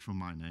nothing works from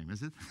my name,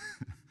 is it?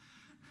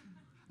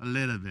 A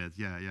little bit,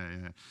 yeah.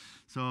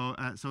 So,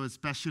 so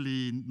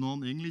especially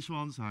non-English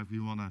ones. We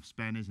want to have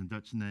Spanish and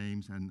Dutch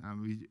names, and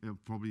we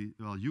probably,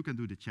 well, you can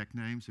do the Czech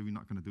name, so we're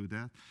not going to do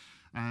that.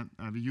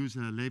 We use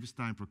a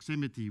Lebenstein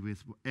proximity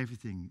with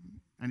everything,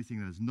 anything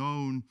that is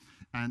known,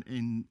 and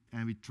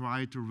we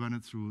try to run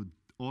it through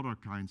other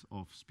kinds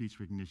of speech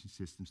recognition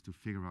systems to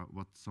figure out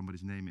what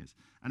somebody's name is.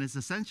 And it's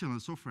essential in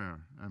software.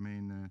 I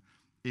mean,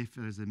 if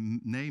there's a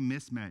name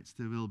mismatch,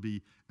 there will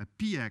be a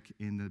Piek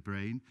in the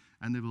brain,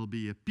 and there will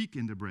be a Piek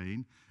in the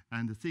brain,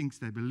 and the things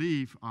they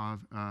believe are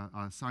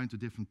assigned to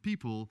different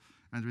people,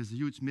 and there's a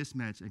huge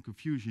mismatch and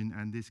confusion,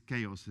 and this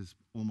chaos is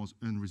almost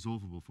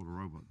unresolvable for the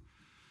robot.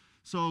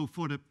 So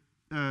for the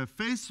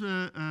face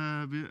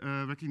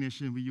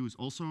recognition, we use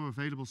also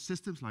available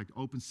systems like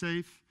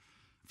OpenSafe,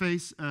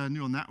 face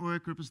neural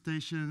network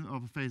representation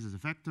of a face as a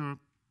vector.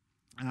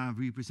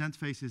 We present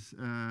faces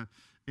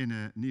in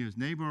a nearest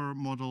neighbor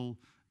model,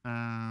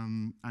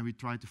 and we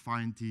try to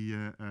find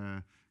the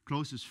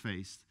closest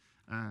face.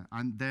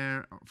 And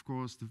there, of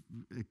course,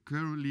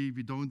 currently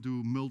we don't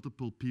do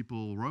multiple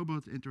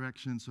people-robot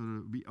interactions,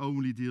 so we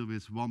only deal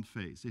with one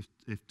face.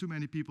 If too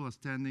many people are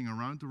standing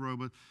around the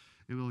robot,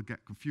 it will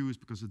get confused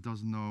because it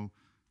doesn't know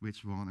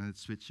which one, and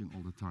it's switching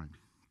all the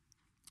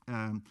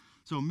time.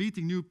 So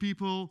meeting new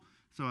people,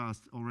 so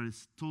as already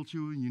told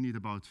you, you need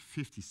about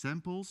 50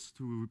 samples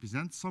to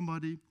represent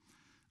somebody.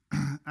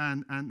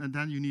 and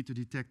then you need to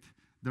detect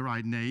the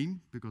right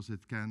name, because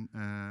it can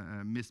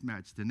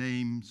mismatch the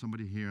name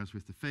somebody hears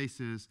with the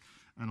faces,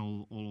 and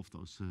all of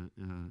those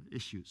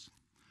issues.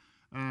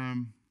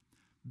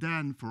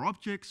 Then for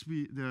objects,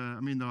 there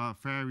are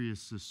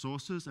various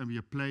sources, and we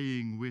are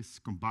playing with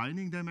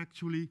combining them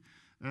actually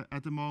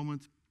at the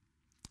moment.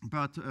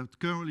 But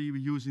currently we're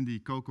using the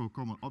COCO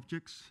Common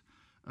Objects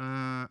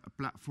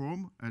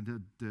platform,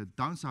 and the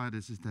downside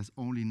is there's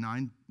only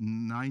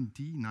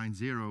 90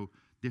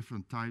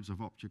 different types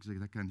of objects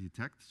that it can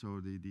detect,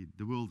 so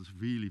the world is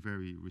really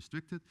very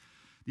restricted.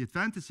 The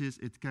advantage is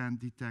it can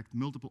detect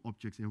multiple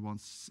objects in one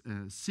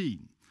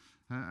scene,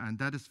 and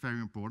that is very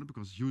important,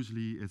 because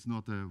usually it's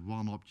not a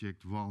one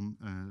object, one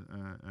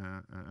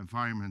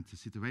environment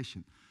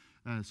situation.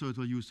 So it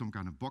will use some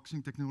kind of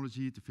boxing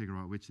technology to figure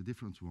out which the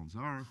different ones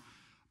are.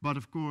 But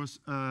of course,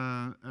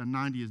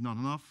 90 is not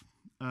enough.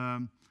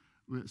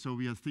 So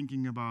we are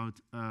thinking about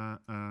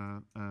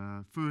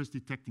first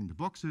detecting the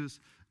boxes,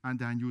 and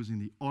then using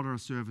the other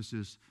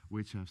services,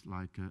 which has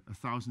like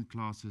 1,000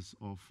 classes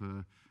of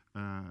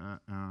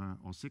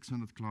or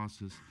 600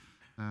 classes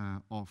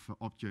of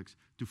objects,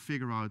 to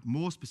figure out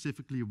more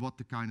specifically what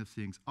the kind of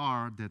things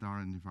are that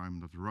are in the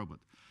environment of the robot.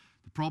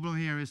 The problem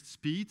here is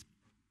speed.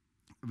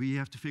 We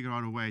have to figure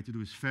out a way to do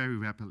this very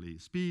rapidly.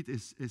 Speed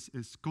is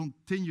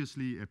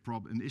continuously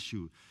an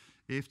issue.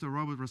 If the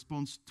robot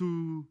responds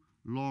too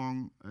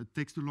long, it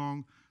takes too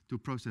long to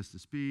process the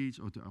speech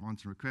or to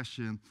answer a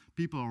question,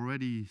 people are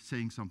already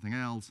saying something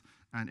else,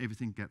 and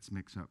everything gets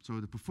mixed up. So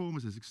the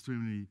performance is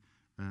extremely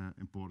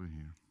important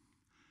here.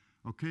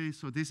 Okay,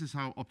 so this is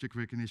how object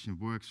recognition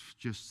works,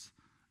 just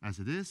as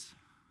it is.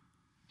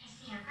 I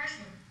see a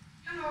person.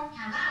 Hello.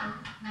 Hello,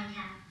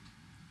 Lenka.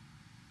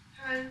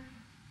 Hi.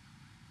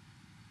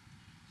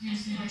 I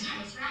see a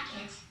tennis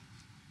racket.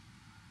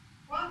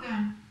 Well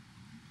done.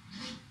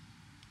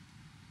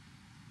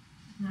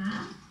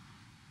 Hmm?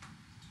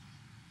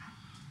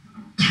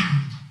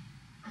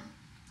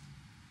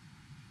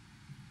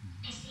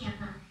 I see a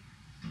book.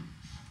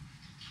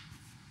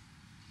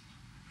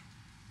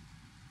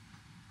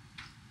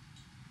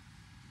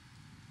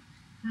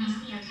 I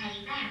see a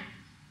teddy bear.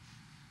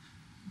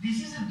 This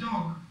is a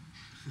dog.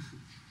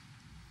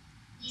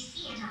 You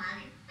see a dog,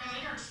 but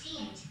I don't see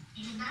it.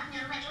 I did not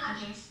know what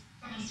dog is.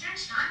 Then I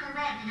searched on the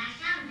web and I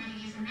found that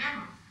it is a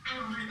mammal. I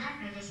will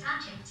remember this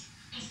object.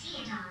 I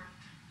see a dog.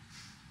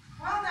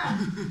 Well done.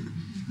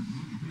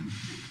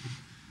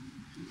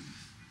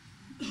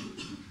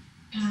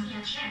 I see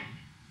a chair.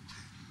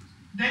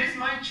 That is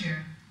my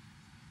chair.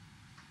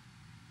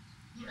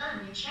 You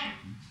own a chair.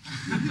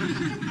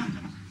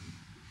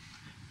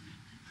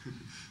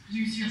 Do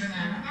you see I a see a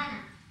banana? banana.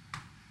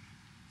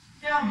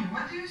 Tell me,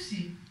 what do you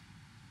see?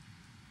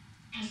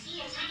 I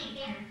see a teddy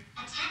bear, a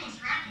tennis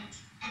racket,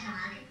 a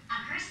dog,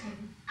 a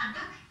person, a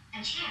book,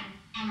 a chair,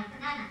 and a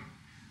banana.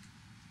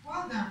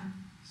 Well done.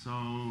 So,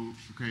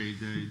 okay,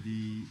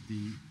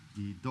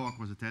 the dog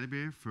was a teddy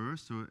bear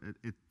first, so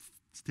it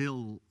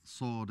still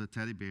saw the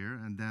teddy bear,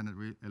 and then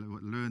it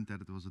learned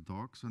that it was a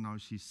dog. So now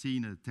she's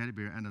seen a teddy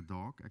bear and a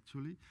dog,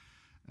 actually.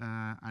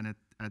 And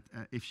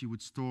if she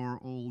would store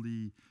all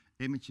the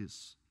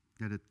images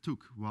that it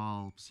took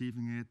while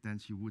perceiving it, then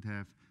she would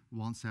have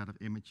one set of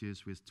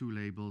images with two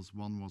labels.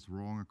 One was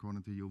wrong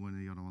according to human,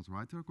 and the other was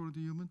right according to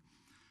human.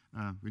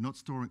 We're not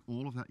storing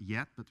all of that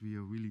yet, but we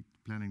are really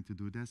planning to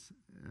do this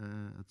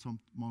at some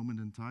moment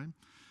in time.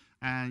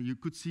 And you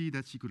could see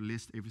that she could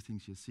list everything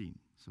she has seen.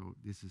 So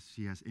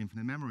she has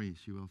infinite memory.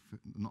 She will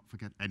not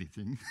forget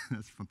anything.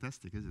 That's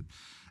fantastic, isn't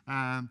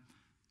it?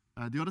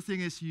 The other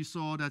thing is you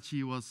saw that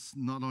she was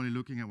not only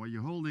looking at what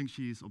you're holding,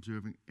 she's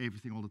observing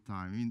everything all the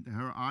time. I mean,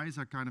 her eyes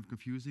are kind of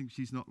confusing.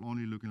 She's not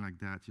only looking like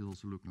that, she's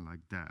also looking like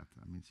that.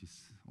 I mean,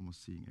 she's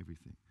almost seeing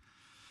everything.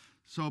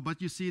 So,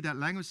 but you see that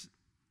language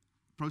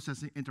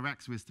processing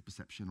interacts with the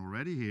perception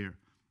already here.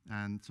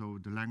 And so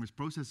the language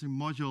processing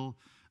module,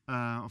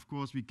 of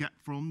course, we get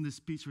from the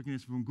speech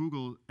recognition from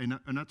Google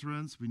an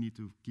utterance. We need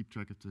to keep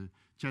track of the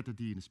chat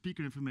ID and the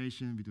speaker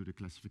information. We do the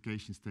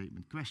classification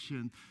statement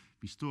question.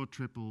 We store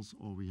triples,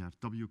 or we have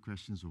W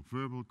questions or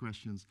verbal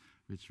questions,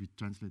 which we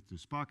translate to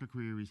Sparker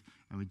queries,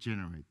 and we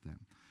generate them.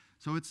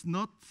 So it's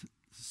not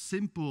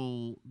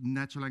simple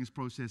natural language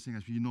processing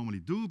as we normally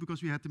do,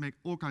 because we had to make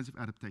all kinds of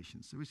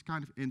adaptations. So it's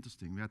kind of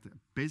interesting. We had to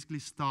basically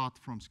start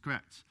from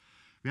scratch.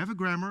 We have a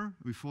grammar,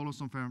 we follow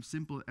some very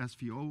simple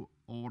SVO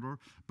order,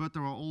 but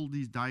there are all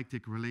these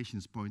deictic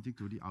relations pointing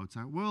to the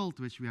outside world,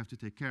 which we have to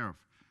take care of,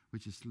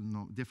 which is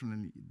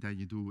different than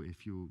you do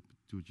if you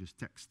do just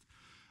text.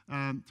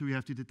 So we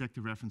have to detect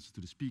the reference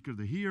to the speaker,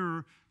 the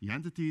hearer, the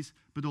entities,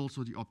 but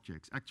also the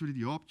objects. Actually,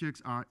 the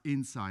objects are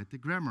inside the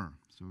grammar.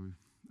 So,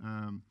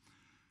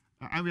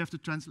 and we have to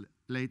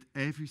translate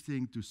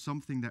everything to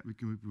something that we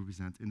can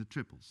represent in the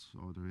triples.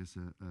 So there is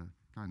a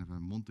kind of a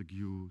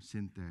Montague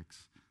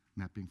syntax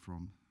mapping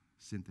from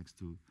syntax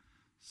to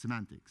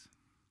semantics.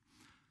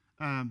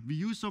 We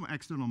use some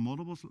external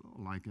models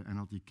like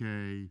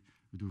NLTK,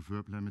 we do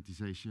verb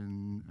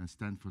lemmatization and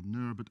Stanford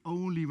NER, but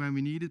only when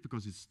we need it,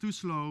 because it's too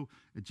slow.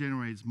 It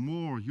generates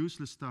more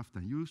useless stuff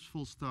than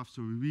useful stuff,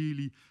 so we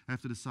really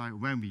have to decide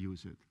when we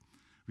use it.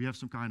 We have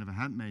some kind of a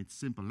handmade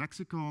simple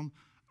lexicon,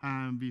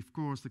 and of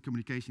course, the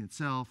communication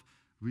itself,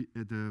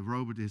 the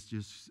robot is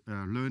just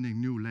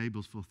learning new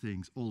labels for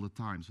things all the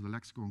time, so the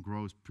lexicon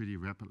grows pretty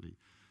rapidly.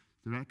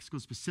 The lexicon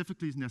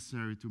specifically is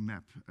necessary to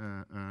map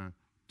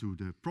to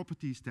the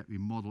properties that we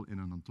model in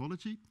an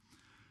ontology.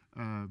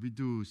 We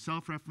do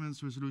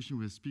self-reference resolution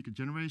with speaker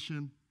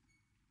generation.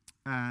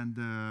 And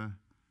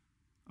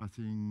I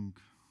think,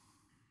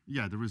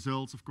 yeah, the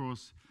results, of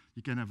course,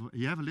 you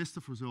have a list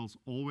of results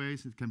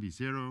always. It can be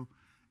 0,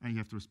 and you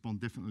have to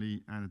respond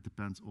differently, and it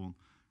depends on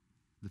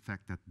the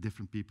fact that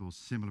different people,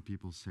 similar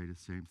people, say the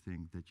same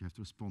thing that you have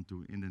to respond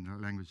to in the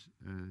language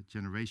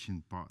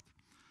generation part.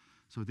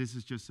 So this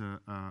is just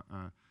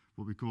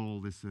what we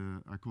call this,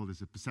 I call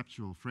this a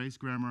perceptual phrase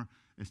grammar.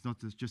 It's not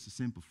just a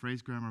simple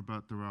phrase grammar,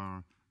 but there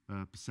are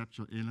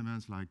perceptual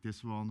elements like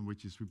this one,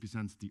 which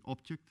represents the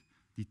object,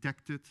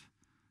 detected,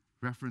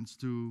 reference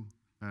to,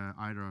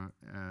 either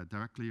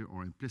directly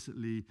or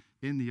implicitly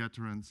in the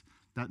utterance.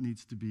 That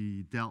needs to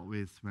be dealt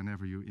with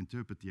whenever you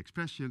interpret the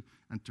expression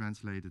and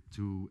translate it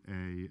to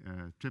a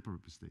triple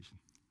representation.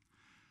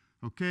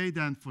 Okay,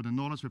 then for the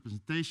knowledge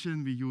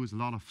representation, we use a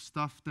lot of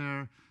stuff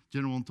there.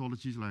 General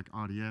ontologies like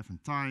RDF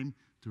and time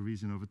to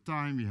reason over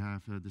time. We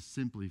have the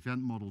simple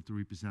event model to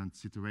represent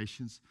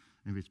situations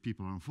in which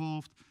people are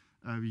involved.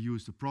 We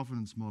use the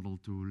provenance model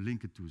to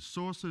link it to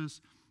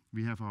sources.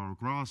 We have our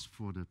grasp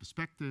for the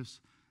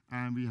perspectives.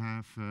 And we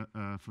have,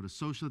 for the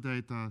social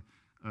data,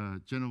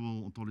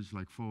 general ontologies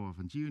like FOAF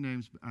and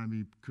geonames. And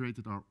we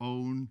created our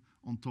own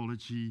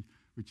ontology,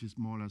 which is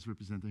more or less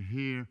represented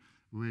here,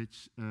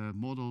 which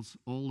models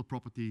all the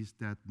properties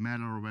that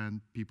matter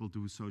when people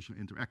do social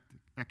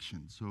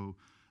interaction. So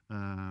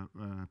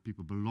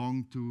people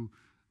belong to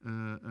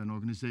an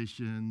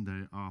organization,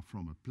 they are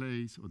from a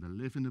place, or they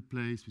live in a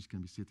place, which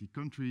can be city,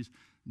 countries,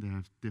 they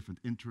have different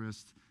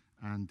interests,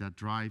 and that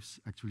drives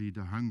actually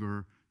the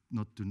hunger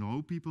not to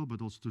know people,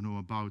 but also to know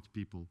about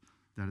people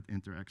that it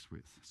interacts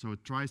with. So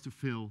it tries to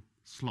fill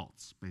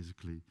slots,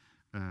 basically,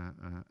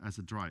 as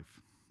a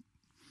drive.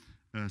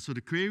 So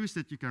the queries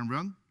that you can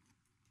run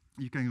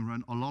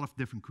a lot of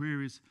different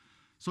queries.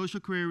 Social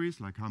queries,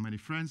 like how many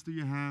friends do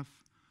you have?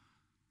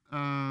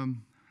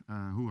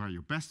 Who are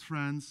your best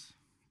friends?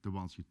 The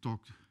ones you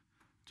talk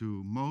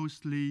to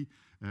mostly.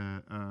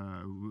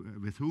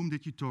 With whom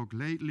did you talk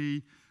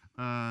lately?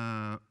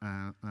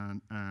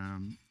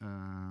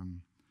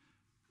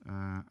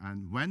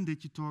 And when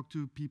did you talk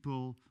to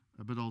people?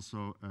 But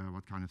also,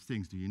 what kind of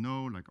things do you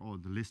know? Like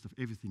the list of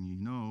everything you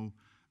know.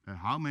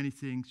 How many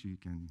things? You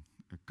can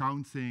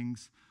count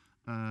things.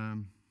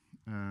 The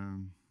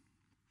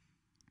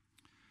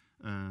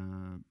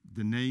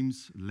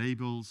names,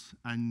 labels,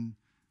 and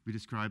we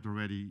described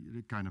already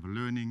the kind of a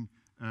learning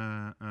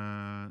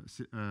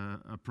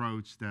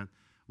approach that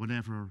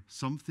whenever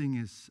something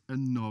is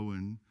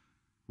unknown,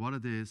 what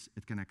it is,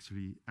 it can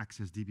actually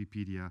access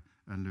DBpedia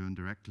and learn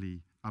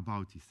directly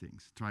about these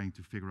things, trying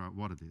to figure out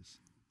what it is.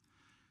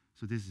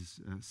 So this is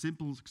a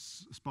simple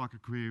Sparker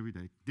query,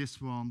 like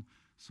this one.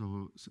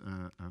 So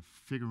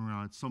figuring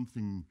out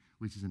something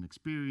which is an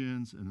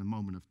experience in a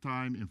moment of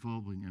time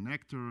involving an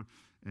actor.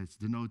 It's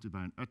denoted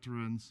by an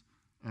utterance,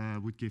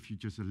 would give you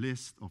just a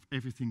list of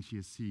everything she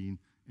has seen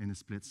in a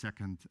split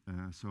second.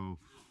 So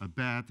a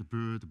bat, a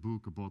bird, a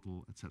book, a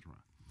bottle, etc.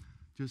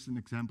 Just an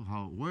example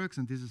how it works,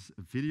 and this is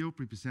a video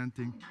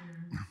representing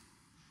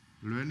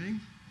learning.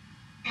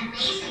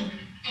 Amazing.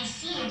 I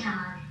see a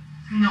dog.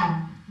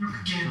 No,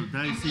 look So again.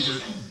 there you see the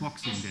Amazing.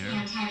 boxing I see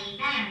there. a teddy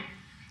bear.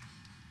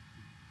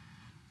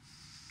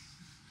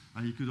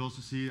 And you could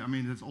also see, I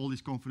mean, there's all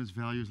these confidence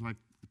values like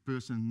the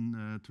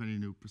person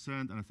 22%,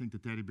 and I think the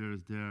teddy bear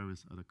is there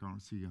with, I can't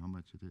see how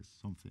much it is,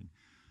 something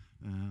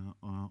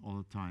all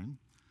the time.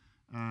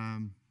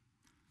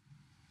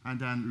 And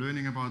then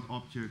learning about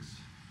objects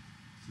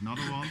is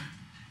another one.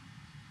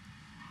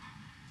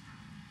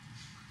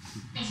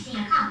 I see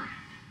a clock.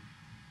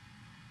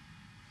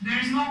 There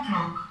is no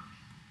clock.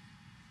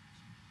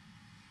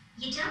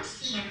 You don't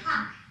see a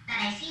clock, but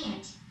I see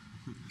it.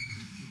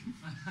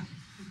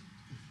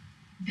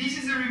 This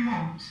is a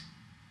remote.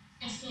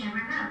 I see a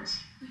remote.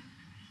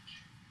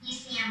 You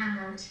see a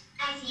remote.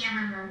 I see a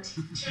remote.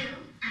 True.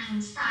 I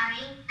am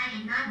sorry. I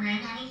did not learn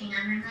anything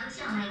on remote,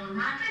 so I will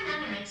not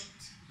remember it.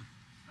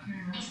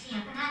 I see a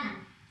banana.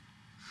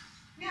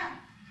 Yeah.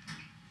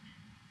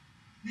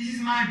 This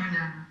is my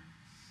banana.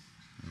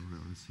 Oh, we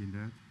already seen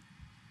that.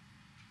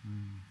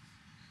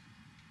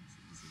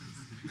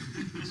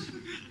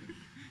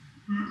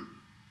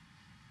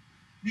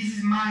 This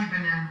is my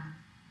banana.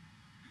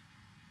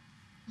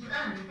 You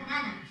own the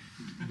banana.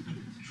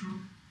 True.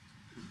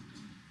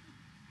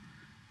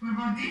 What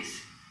about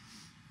this?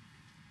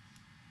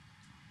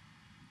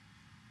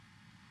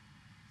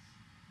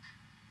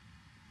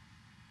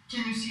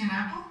 Can you see an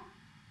apple?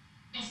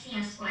 I see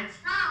a sports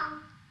ball.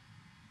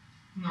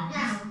 No.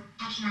 No,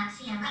 I cannot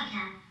see a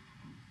Lenka.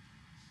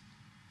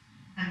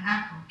 An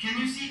apple. Can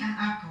you see an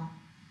apple?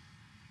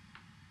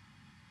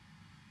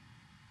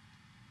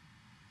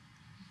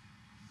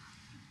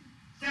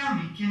 Tell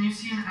me, can you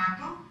see an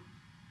apple?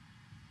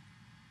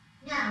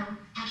 No,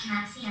 I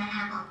cannot see an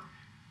apple.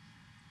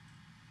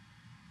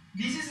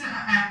 This is an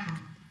apple.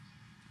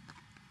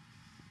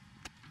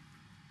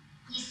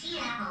 You see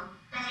an apple,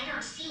 but I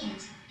don't see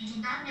it. I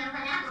did not know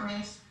what apple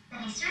is, but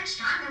I searched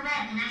on the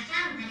web and I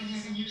found that it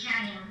is a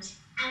eukaryote.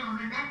 I will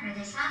remember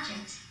this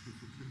object.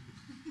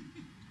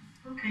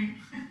 Okay.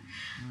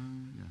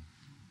 Yeah.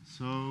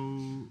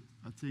 So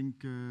I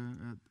think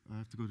I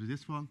have to go to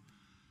this one.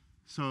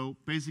 So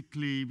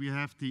basically, we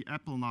have the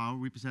apple now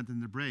represented in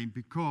the brain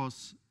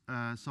because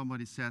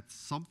somebody said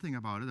something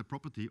about it, a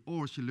property,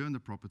 or she learned a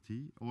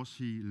property, or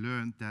she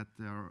learned that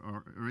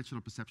her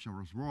original perception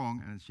was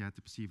wrong and she had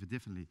to perceive it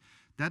differently.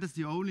 That is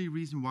the only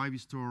reason why we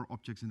store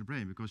objects in the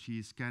brain, because she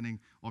is scanning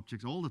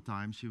objects all the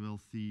time. She will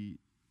see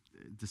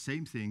the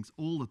same things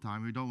all the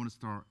time. We don't want to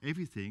store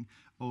everything,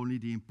 only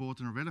the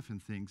important or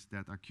relevant things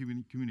that are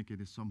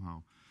communicated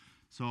somehow.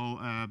 So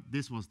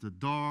this was the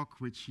dog,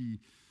 which she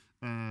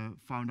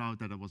found out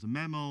that it was a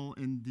mammal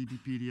in the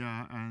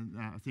Wikipedia, and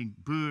I think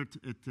bird,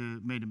 it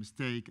made a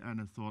mistake and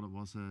it thought it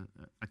was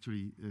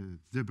actually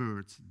the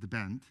bird, the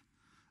band,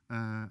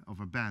 of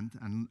a band,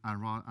 and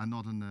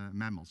not a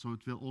mammal. So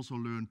it will also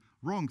learn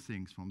wrong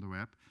things from the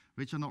web,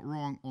 which are not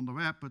wrong on the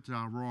web, but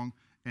are wrong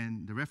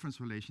in the reference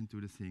relation to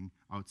the thing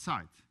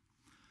outside.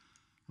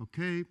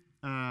 Okay,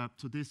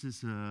 so this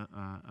is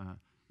a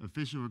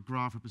visual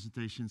graph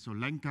representation. So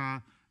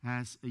Lenka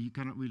has, you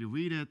cannot really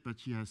read it, but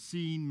she has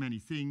seen many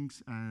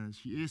things.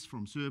 She is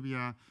from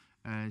Serbia.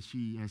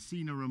 She has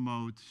seen a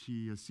remote.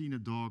 She has seen a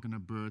dog and a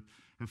bird.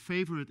 Her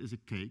favorite is a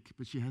cake,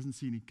 but she hasn't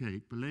seen a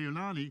cake. But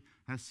Leolani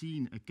has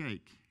seen a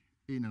cake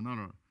in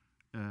another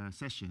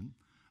session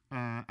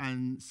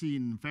and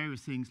seen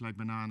various things like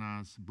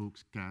bananas,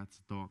 books,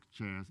 cats, dogs,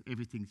 chairs,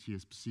 everything she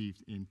has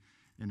perceived in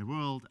the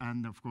world,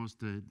 and of course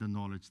the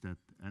knowledge that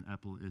an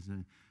apple is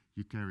a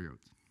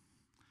eukaryote.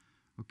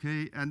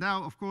 Okay, and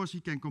now, of course,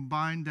 you can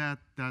combine that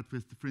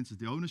with, for instance,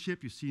 the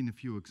ownership. You've seen a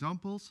few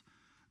examples,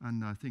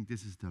 and I think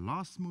this is the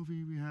last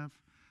movie we have,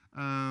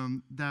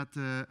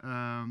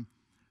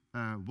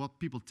 what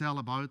people tell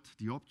about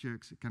the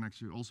objects can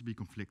actually also be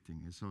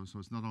conflicting. So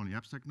it's not only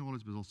abstract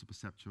knowledge, but also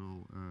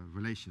perceptual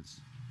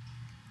relations.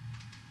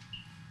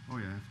 Oh,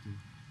 yeah, I have to,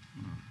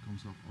 no, it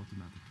comes up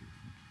automatically.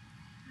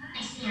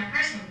 I see a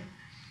person.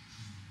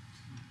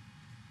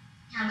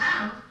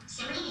 Hello,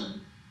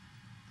 Selene.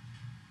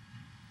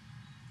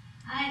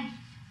 Hi.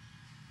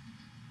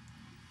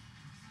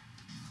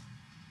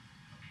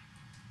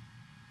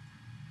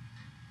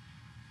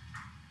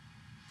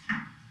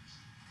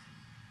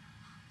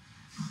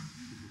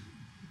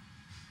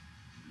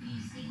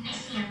 I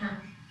see a book.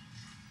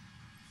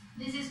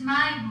 This is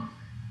my book.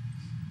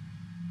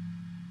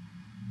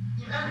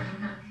 You open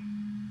the book.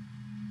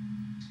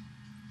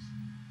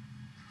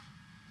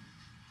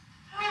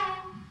 Hello.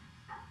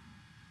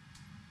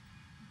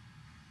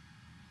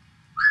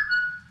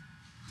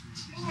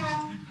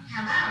 Hello.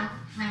 Hello,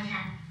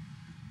 Lenka.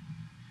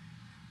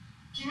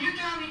 Can you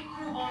tell me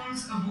who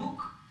owns a book?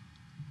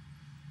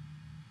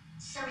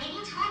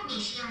 Selene told me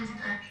she owns a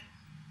book.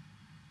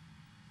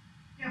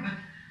 Yeah, but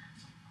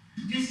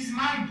this is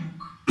my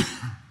book.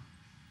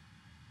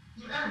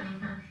 You own a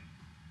book.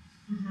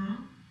 Mm-hmm.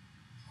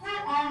 Who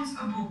owns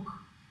a book?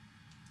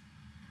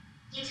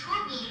 You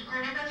told me you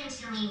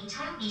Selene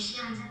told me she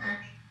owns a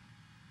book.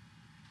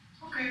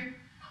 Okay.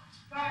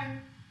 Bye.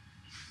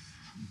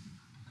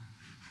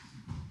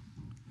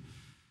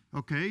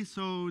 Okay,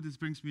 so this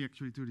brings me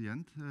actually to the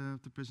end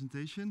of the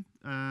presentation.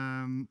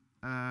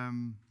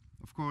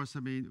 Of course, I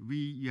mean,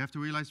 you have to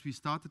realize we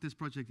started this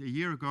project a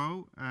year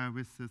ago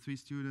with 3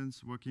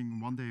 students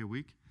working 1 day a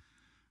week,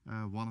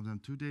 one of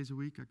them 2 days a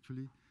week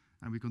actually.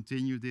 And we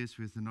continue this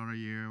with another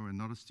year,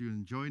 another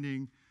student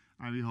joining.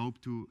 And we hope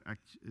to,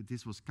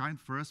 this was kind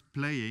for us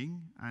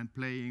playing,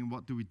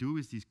 what do we do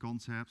with these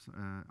concepts,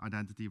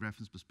 identity,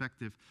 reference,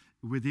 perspective,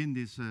 within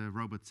these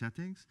robot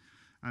settings.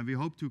 And we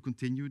hope to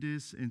continue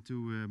this into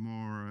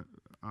more,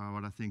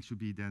 what I think should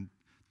be then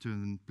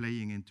turn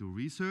playing into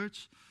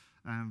research.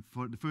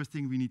 For the first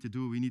thing we need to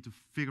do, we need to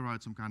figure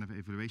out some kind of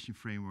evaluation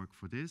framework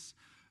for this.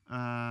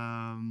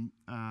 And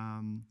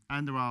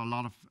there are a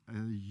lot of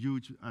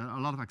a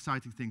lot of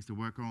exciting things to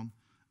work on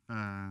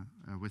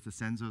with the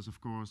sensors, of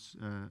course,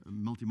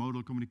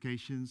 multimodal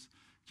communications,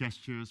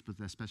 gestures, but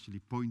especially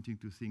pointing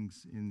to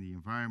things in the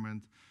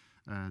environment.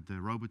 The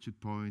robot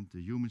should point,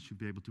 the human should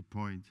be able to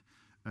point.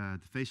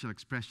 The facial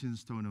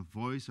expressions, tone of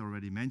voice,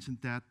 already mentioned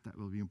that. That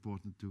will be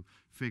important to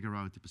figure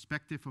out the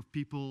perspective of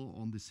people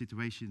on the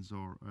situations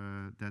or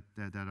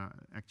that are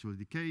actually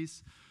the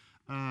case.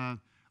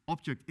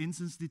 Object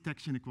instance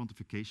detection and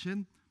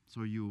quantification.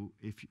 So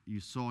if you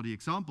saw the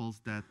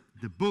examples that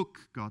the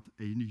book got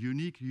a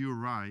unique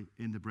URI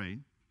in the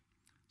brain.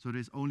 So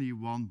there's only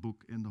one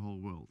book in the whole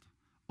world.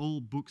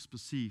 All books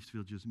perceived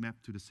will just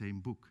map to the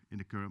same book in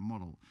the current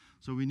model.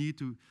 So we need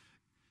to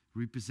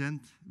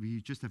represent,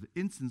 we just have an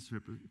instance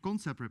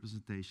concept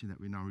representation that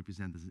we now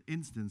represent as an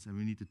instance, and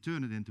we need to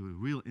turn it into a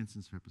real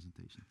instance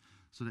representation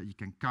so that you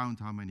can count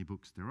how many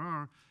books there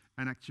are.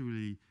 And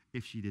actually,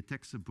 if she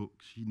detects a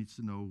book, she needs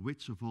to know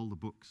which of all the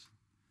books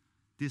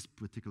this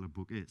particular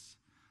book is.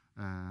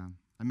 And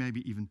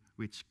maybe even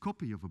which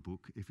copy of a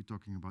book, if you're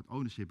talking about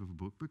ownership of a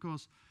book,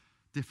 because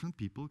different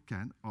people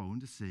can own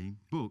the same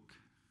book,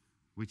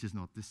 which is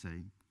not the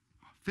same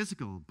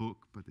physical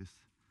book, but is,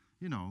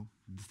 you know,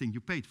 the thing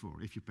you paid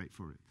for, if you paid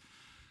for it.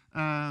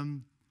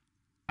 And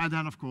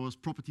then, of course,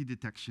 property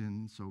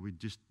detection. So we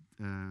just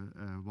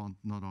want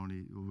not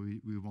only,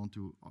 we want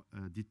to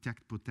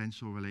detect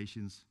potential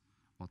relations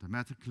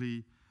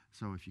automatically.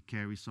 So if you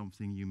carry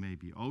something, you may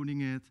be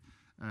owning it.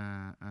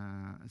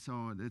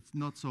 So it's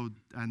not so,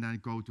 and then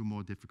go to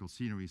more difficult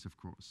sceneries, of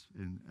course,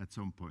 at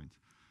some point.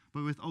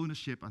 But with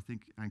ownership, I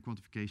think, and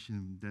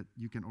quantification, that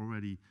you can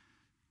already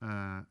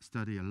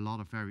study a lot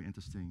of very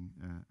interesting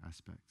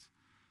aspects.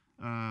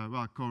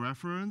 Well,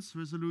 co-reference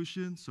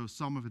resolution, so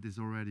some of it is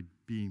already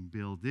being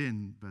built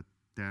in, but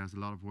there's a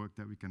lot of work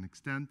that we can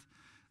extend.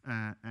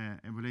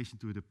 In relation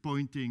to the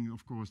pointing,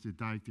 of course, the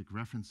didactic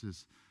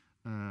references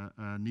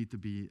need to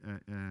be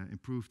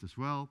improved as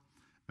well.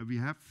 We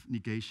have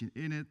negation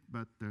in it,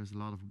 but there's a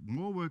lot of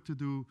more work to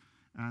do,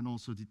 and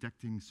also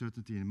detecting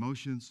certainty in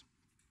emotions.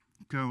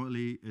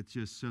 Currently, it's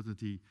just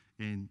certainty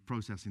in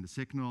processing the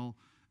signal,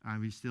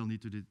 and we still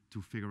need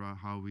to figure out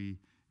how we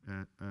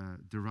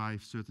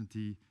derive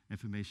certainty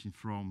information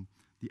from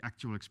the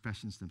actual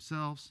expressions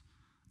themselves,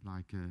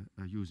 like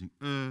using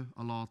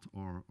a lot,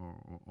 or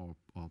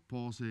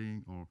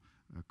pausing, or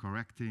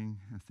correcting,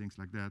 and things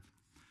like that.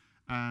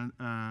 And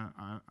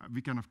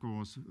we can, of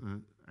course,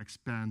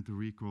 expand the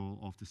recall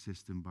of the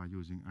system by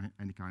using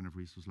any kind of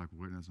resource like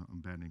awareness or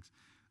embeddings,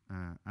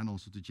 and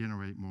also to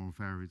generate more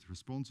varied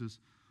responses,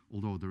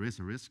 although there is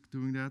a risk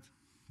doing that.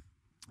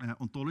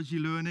 Ontology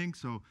learning,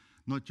 so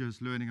not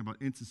just learning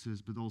about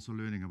instances, but also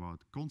learning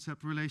about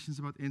concept relations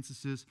about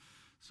instances.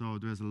 So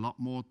there's a lot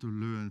more to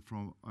learn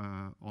from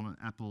on an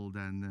apple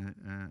than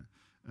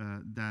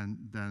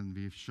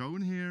we've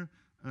shown here.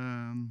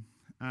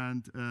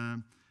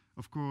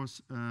 Of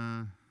course,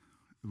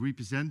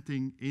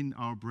 representing in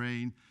our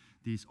brain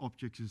these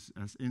objects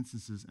as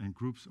instances and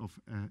groups of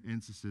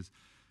instances,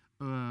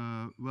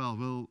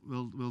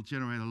 will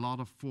generate a lot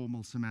of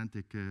formal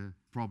semantic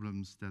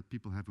problems that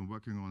people have been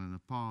working on in the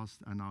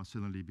past and now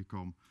suddenly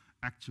become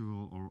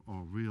actual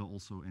or real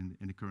also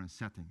in the current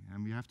setting.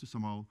 And we have to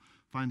somehow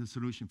find a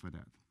solution for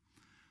that.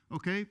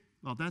 Okay,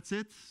 well, that's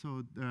it.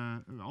 So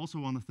I also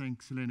want to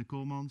thank Selene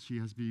Coleman. She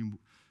has been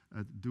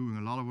doing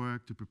a lot of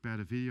work to prepare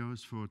the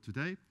videos for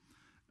today.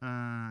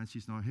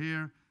 She's now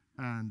here.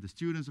 And the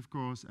students, of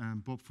course,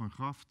 and Bob van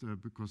Graft,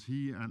 because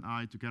he and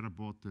I together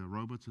bought the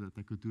robot so that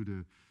they could do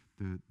the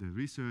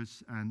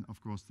research, and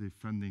of course the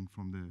funding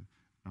from the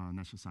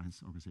National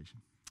Science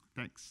Organization.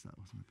 Thanks. That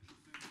was my piece.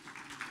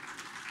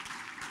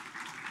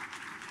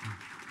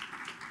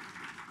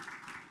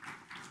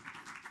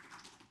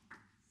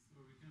 So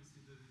we can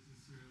see that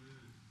this is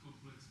really a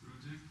complex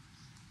project.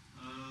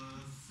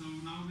 So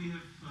now we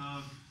have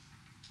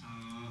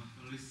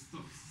a list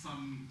of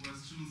some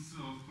questions.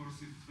 Of course,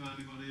 if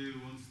anybody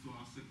wants to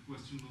ask a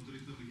question not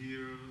written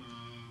here,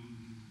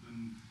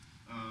 then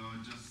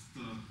just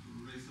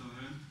raise our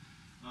hand.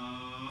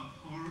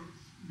 Or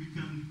we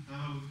can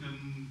try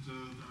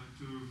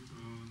to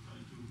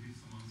give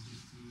some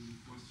answers to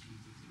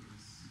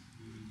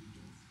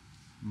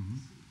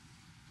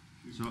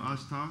So I'll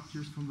start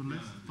just from the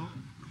list. Yeah.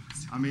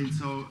 I mean,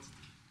 so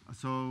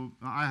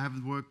I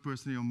haven't worked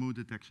personally on mood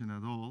detection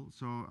at all.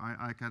 So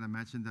I can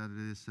imagine that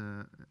it is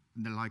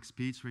like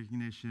speech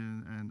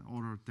recognition and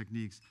other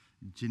techniques,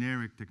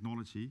 generic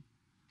technology,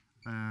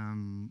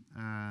 and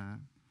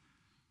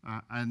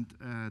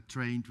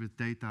trained with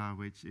data,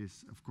 which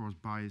is of course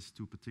biased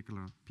to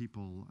particular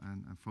people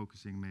and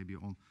focusing maybe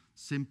on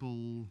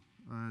simple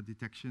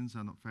detections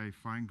and not very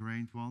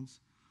fine-grained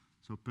ones.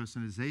 So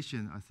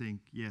personalization, I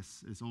think,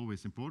 yes, is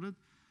always important.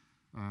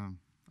 I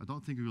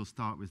don't think we will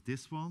start with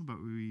this one,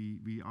 but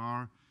we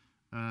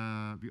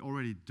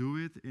already do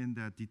it in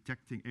that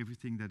detecting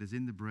everything that is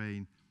in the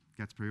brain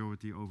gets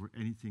priority over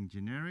anything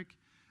generic.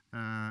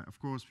 Of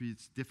course,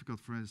 it's difficult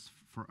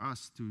for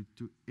us to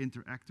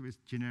interact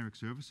with generic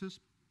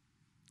services.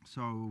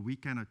 So we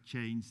cannot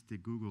change the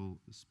Google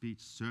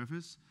speech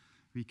service.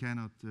 We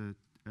cannot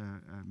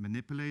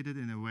manipulate it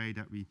in a way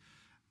that we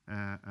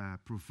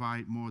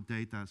provide more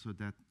data so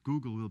that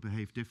Google will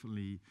behave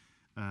differently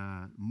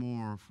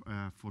more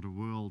for the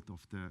world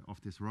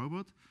of this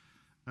robot.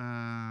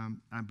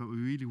 But we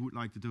really would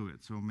like to do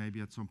it. So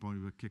maybe at some point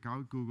we will kick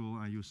out Google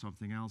and use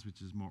something else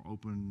which is more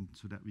open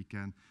so that we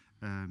can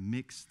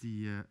mix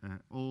the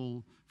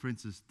all, for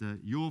instance,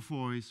 your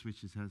voice,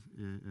 which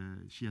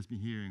she has been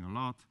hearing a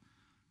lot.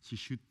 She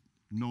should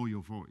know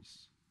your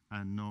voice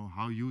and know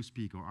how you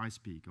speak or I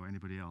speak or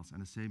anybody else.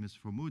 And the same is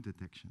for mood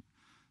detection.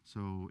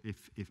 So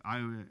if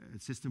a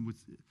system would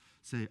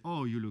say,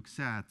 oh, you look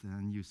sad,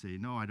 and you say,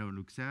 no, I don't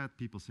look sad,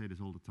 people say this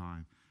all the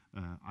time.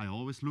 I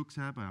always look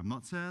sad, but I'm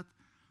not sad.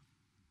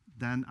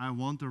 Then I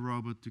want the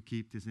robot to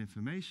keep this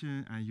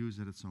information and use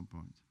it at some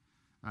point.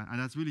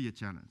 And that's really a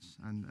challenge.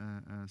 And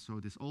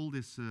so all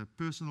this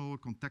personal,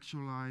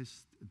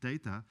 contextualized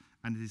data,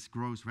 and this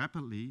grows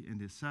rapidly in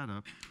this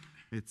setup,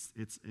 it's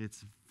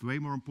way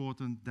more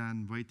important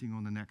than waiting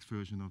on the next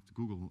version of the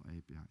Google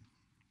API.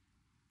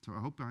 So I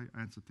hope I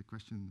answered the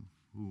question,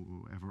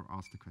 whoever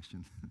asked the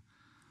question.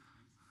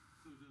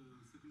 So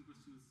the second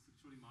question is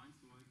actually mine,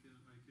 so I can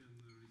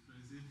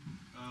rephrase it.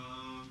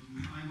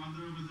 I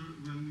wonder whether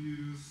when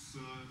you use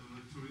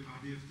actually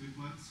RDF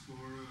triplets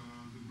for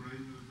the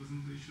brain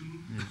representation,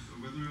 yes.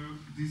 Whether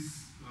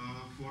this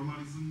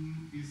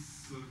formalism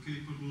is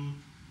capable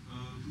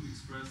to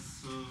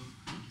express,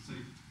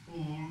 say,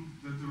 all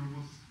that the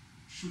robot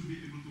should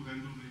be able to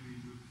handle maybe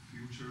in the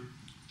future,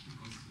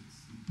 because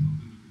it's not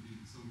in the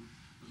beginning. So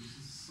this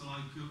is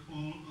like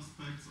all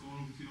aspects,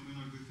 all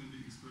phenomena that can be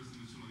expressed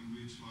in natural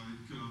language,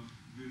 like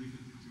really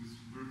attitudes,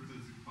 verb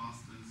tense,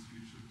 past tense,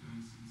 future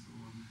tense, and so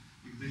on.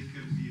 If they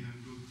can be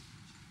handled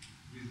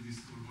with this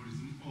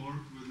formalism, or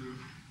whether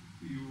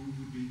you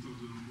would be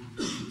told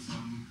with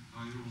some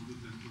higher order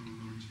temporal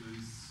knowledge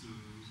base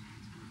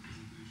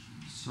representation.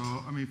 So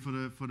I mean, for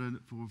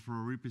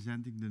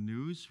representing the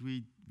news,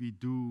 we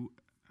do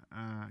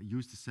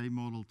use the same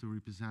model to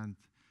represent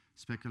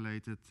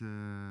speculated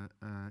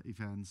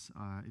events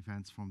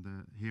from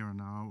the here and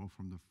now or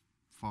from the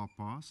far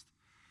past.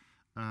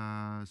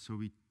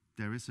 So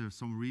there is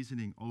some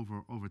reasoning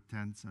over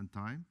tense and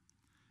time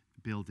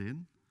built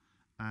in,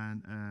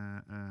 and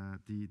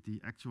the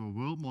actual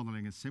world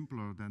modeling is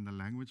simpler than the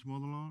language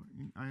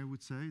modeling, I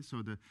would say.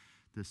 So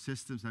the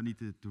systems that need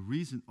to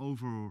reason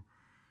over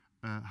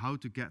how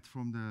to get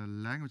from the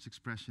language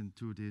expression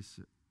to this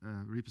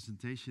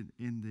representation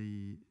in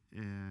the,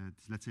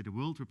 let's say, the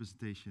world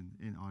representation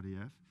in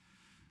RDF,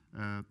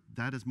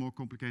 that is more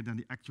complicated than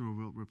the actual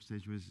world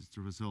representation, which is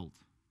the result.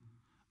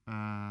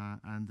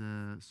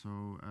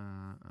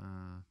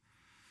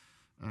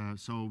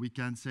 So we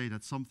can say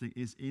that something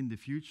is in the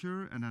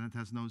future, and then it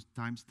has no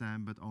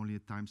timestamp, but only a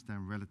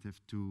timestamp relative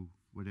to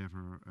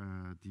whatever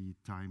the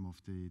time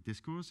of the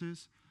discourse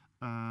is.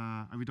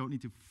 And we don't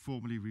need to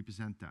formally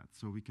represent that.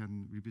 So we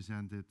can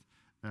represent it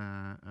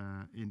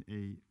in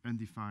a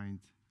undefined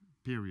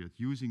period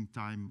using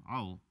time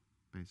owl,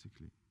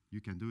 basically.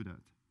 You can do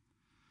that.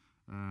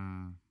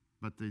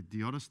 But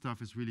the other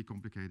stuff is really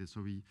complicated.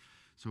 So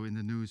in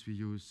the news we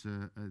use,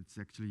 it's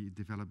actually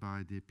developed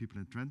by the people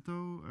in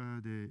Trento,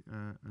 the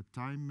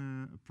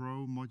Time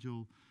Pro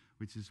module,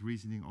 which is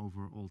reasoning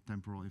over all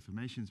temporal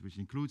informations, which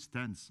includes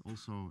tense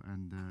also,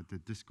 and the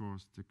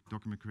discourse, the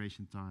document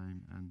creation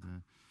time, and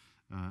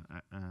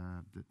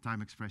the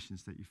time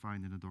expressions that you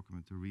find in a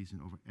document to reason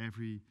over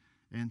every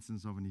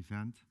instance of an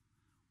event,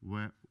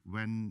 where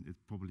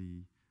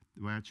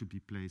it should be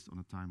placed on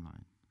a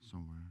timeline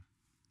somewhere.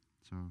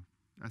 So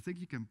I think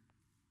you can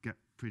get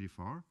pretty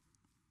far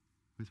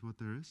with what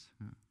there is.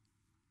 Yeah.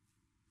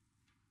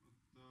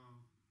 So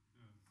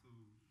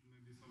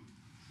maybe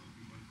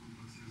something like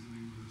complex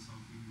reasoning, whether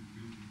something you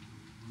build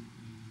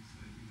in,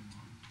 say, in a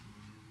month,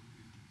 or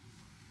if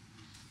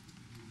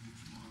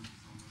each month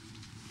somebody.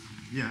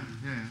 Yeah.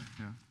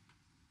 So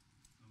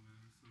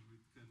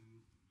it can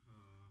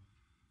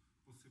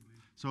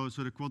possibly.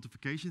 So the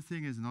quantification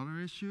thing is another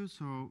issue.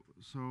 So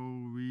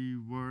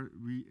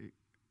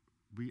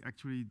we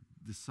actually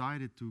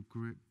decided to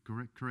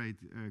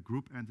create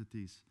group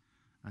entities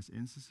as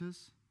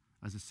instances,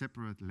 as a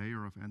separate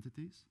layer of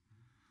entities,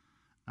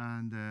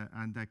 and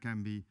that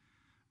can be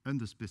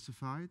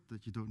underspecified,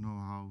 that you don't know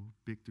how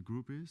big the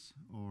group is,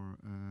 or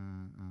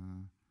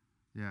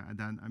yeah, and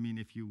then, I mean,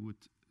 if you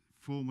would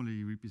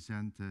formally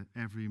represent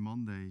every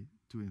Monday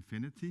to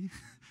infinity,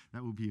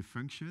 that would be a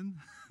function,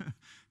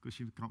 because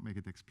you can't make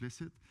it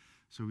explicit.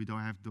 So we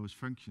don't have those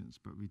functions,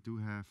 but we do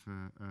have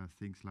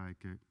things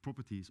like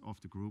properties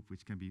of the group,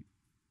 which can be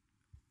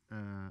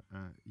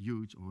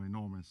huge or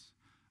enormous,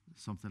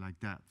 something like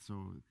that.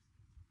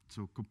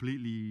 So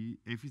completely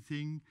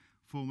everything,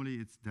 formally,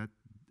 it's that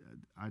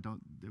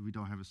we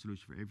don't have a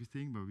solution for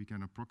everything, but we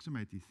can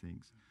approximate these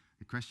things.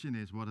 The question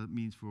is what it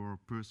means for a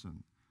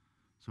person.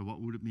 So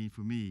what would it mean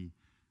for me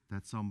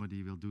that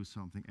somebody will do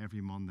something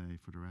every Monday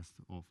for the rest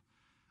of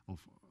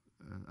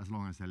as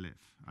long as they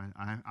live?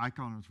 I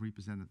cannot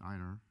represent it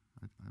either.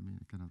 I mean,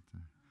 I cannot.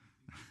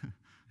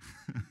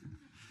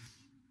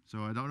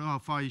 So I don't know how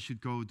far you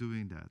should go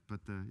doing that, but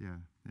yeah.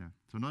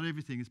 So not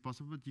everything is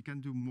possible, but you can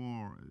do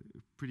more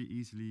pretty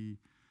easily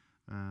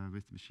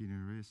with machine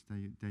erase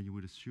than you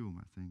would assume,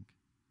 I think.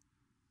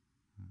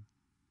 Okay,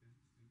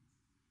 thanks.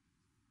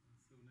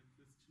 So next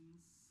questions.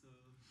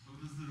 How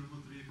does the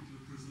robot react to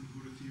a person who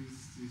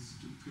refuses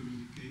to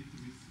communicate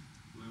with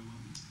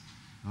Leolani?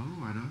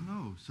 Oh, I don't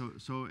know.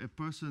 So a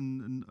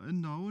person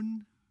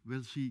unknown,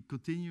 will she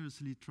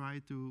continuously try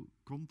to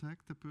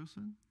contact the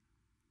person?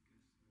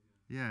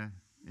 Yeah,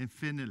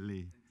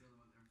 infinitely.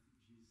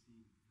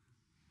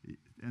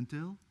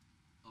 Until?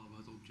 All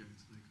about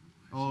objects. Like,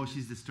 oh,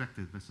 she's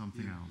distracted by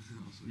something else.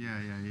 Yeah.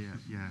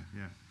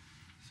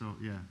 So,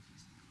 yeah.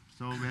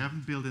 So we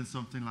haven't built in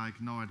something like,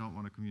 no, I don't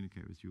want to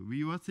communicate with you.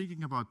 We were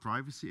thinking about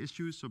privacy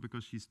issues, so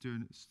because she's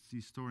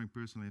storing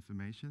personal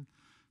information.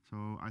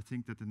 So I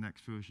think that the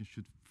next version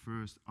should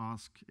first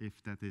ask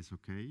if that is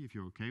okay, if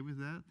you're okay with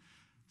that.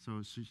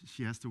 So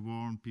she has to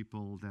warn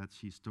people that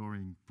she's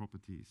storing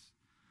properties.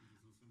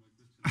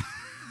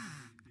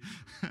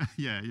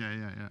 Yeah.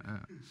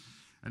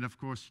 And of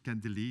course, you can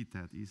delete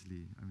that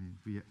easily. I mean,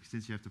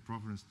 since you have the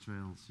provenance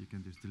trails, you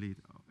can just delete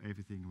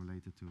everything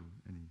related to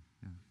any.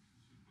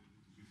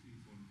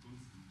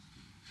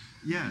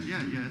 Yes.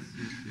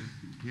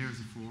 Here's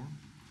a form.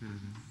 Fill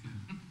it in.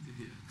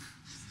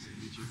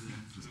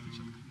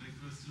 Next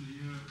question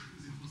here: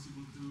 is it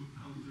possible to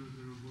alter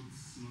the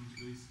robot's knowledge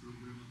base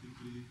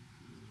programmatically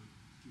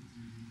to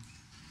delete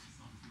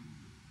something?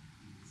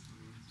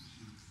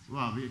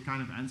 Well, we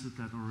kind of answered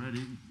that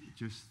already,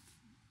 just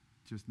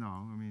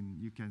now. I mean,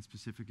 you can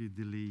specifically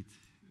delete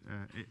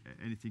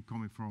anything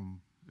coming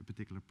from a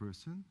particular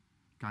person,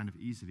 kind of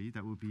easily.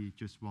 That would be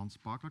just one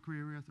Sparkler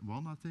query, I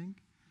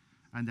think,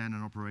 and then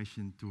an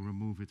operation to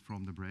remove it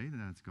from the brain,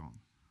 and then it's gone.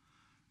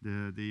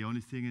 The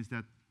only thing is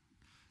that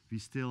we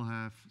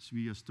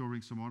are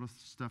storing some other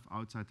stuff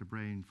outside the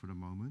brain for the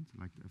moment,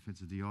 like if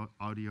it's the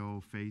audio,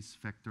 face,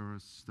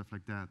 vectors, stuff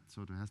like that.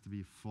 So there has to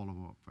be a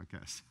follow-up, I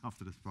guess,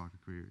 after the Sparkler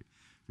query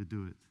to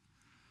do it.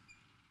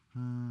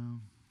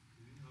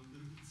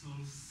 It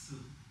solves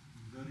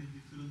very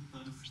different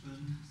time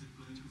span. The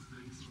client is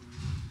going for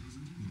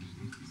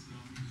what is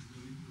Bram is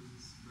doing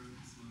versus Bram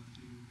is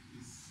wanting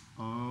is.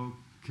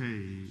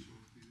 Okay.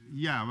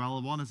 Yeah,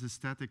 well, one is a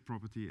static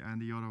property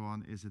and the other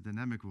one is a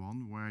dynamic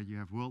one where you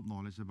have world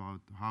knowledge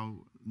about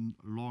how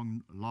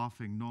long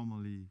laughing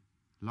normally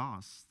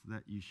lasts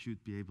that you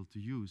should be able to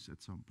use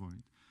at some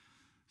point.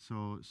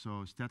 So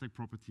static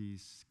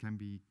properties can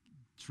be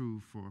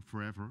true for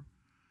forever,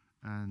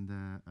 and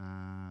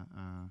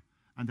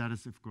that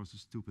is, of course, a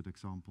stupid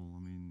example. I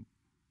mean,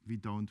 we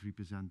don't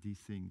represent these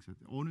things.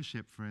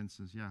 Ownership, for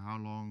instance, yeah, how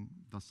long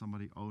does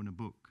somebody own a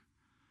book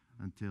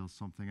until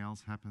something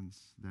else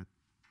happens that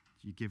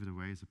you give it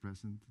away as a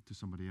present to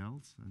somebody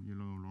else and you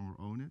no longer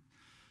own it.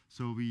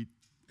 So we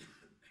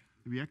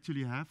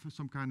actually have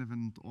some kind of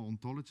an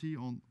ontology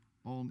on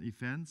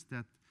events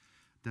that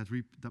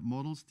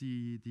models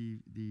the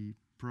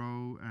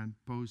pro and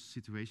post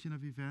situation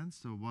of events.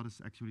 So what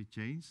has actually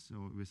changed?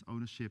 So with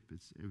ownership,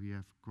 we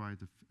have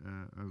quite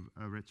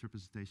a rich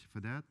representation for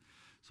that.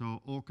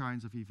 So all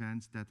kinds of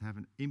events that have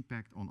an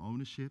impact on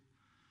ownership,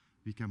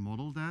 we can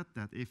model that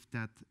if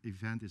that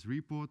event is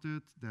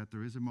reported, that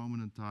there is a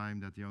moment in time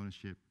that the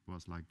ownership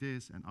was like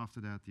this, and after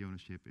that the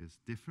ownership is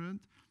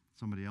different,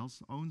 somebody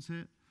else owns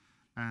it,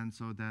 and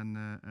so then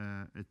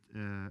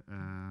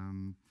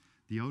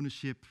the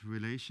ownership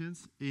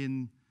relations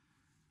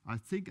I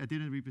think I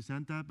didn't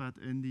represent that, but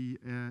in the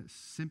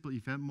simple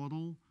event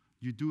model,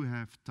 you do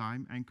have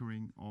time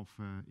anchoring of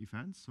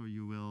events, so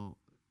you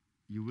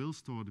will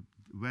store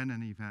when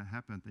an event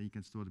happened, and you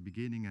can store the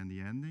beginning and the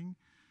ending.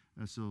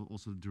 So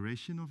also the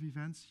duration of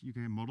events, you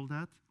can model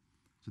that.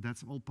 So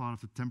that's all part of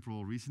the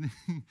temporal reasoning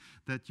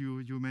that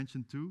you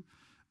mentioned too.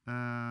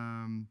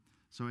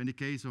 So in the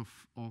case of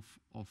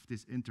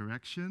this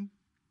interaction,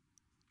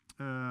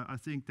 I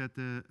think that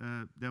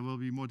that will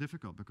be more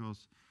difficult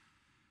because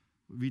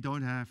we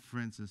don't have, for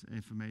instance,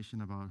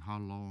 information about how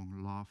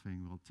long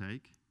laughing will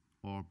take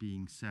or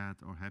being sad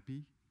or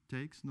happy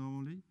takes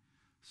normally.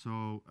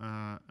 So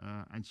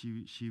and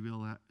she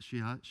will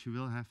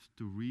have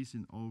to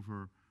reason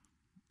over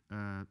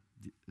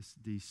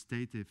these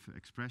stative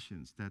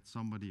expressions that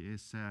somebody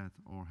is sad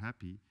or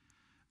happy,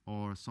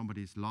 or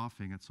somebody is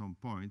laughing at some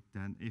point,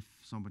 then if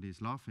somebody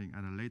is laughing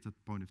at a later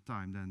point of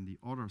time, then the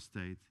other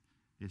state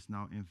is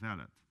now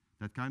invalid.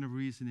 That kind of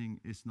reasoning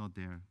is not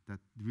there. That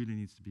really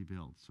needs to be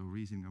built. So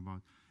reasoning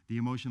about the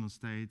emotional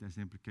state as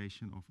an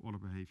implication of other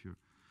behavior.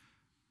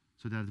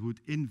 So that would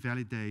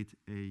invalidate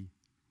a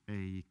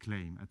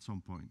claim at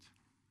some point.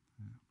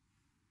 Yeah.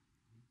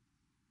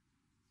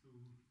 So,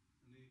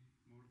 any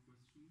more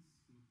questions?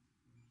 Yes.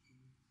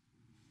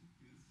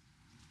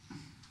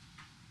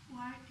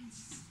 Why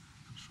is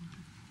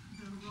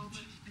the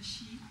robot a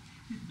she?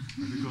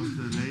 Because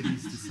the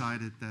ladies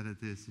decided that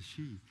it is a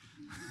she.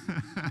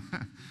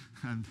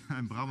 and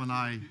Bram and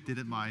I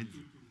didn't mind.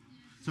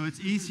 So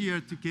it's easier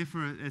to give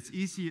her,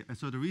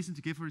 so the reason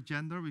to give her a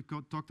gender, we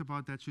talked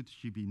about that, should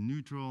she be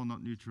neutral or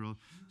not neutral,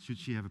 should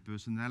she have a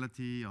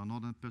personality or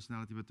not a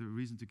personality, but the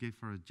reason to give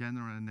her a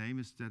gender and a name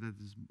is that it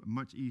is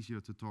much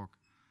easier to talk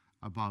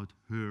about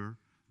her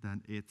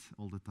than it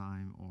all the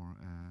time or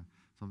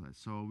something like that.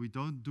 So we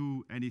don't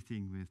do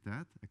anything with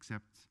that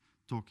except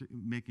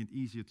making it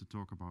easier to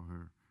talk about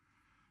her.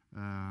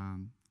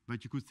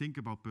 But you could think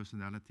about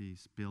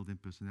personalities, built-in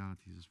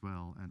personalities as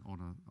well, and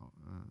other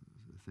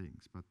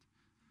things. But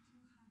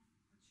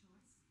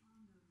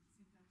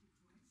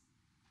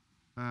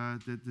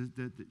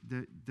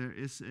there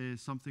is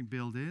something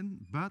built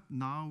in, but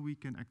now we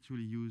can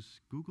actually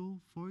use Google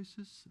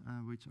voices,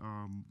 which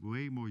are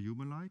way more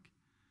human-like.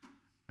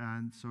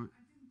 And so, I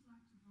didn't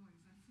like the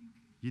voice. I think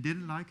you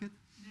didn't like it?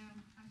 yeah,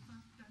 I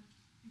thought that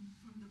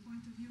from the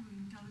point of view of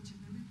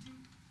intelligibility,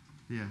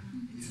 Yeah.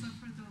 it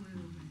suffered a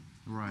little bit.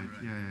 Right.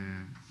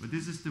 Yeah. But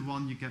this is the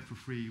one you get for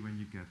free when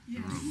you get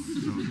Yes.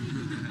 the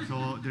robot.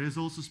 So there is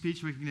also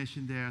speech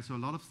recognition there. So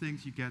a lot of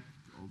things you get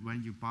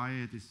when you buy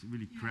it is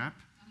really crap.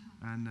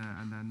 And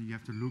then you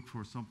have to look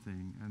for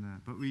something.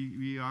 But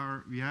we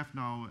have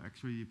now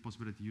actually the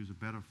possibility to use a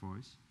better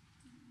voice.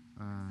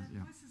 That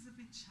Yeah. voice is a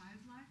bit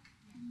childlike,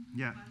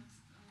 Yeah. but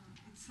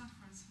it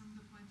suffers from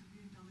the point of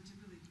view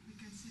intelligibility. We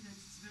can see that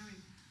it's very,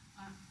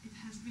 it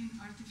has been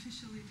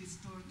artificially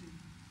distorted,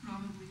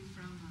 probably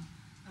from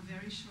a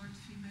very short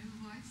female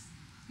voice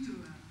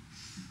to a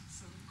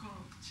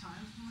so-called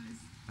child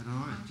voice. I don't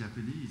know, it's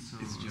Japanese. So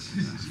It's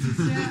Japanese.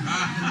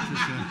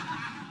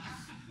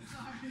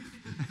 Sorry.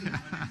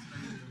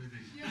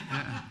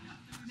 Yeah.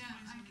 Yeah,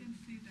 I can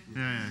see that.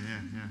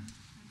 Yeah.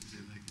 Is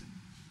it like that?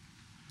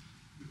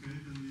 Okay,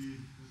 then we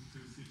have to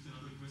received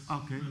another question.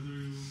 Okay. Whether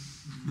you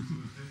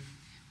have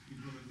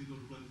implemented or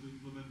plan to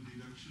implement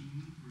deduction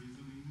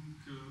reasoning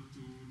to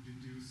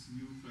deduce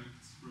new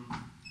facts from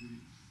the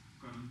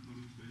current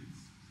knowledge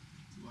base,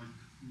 like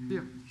new.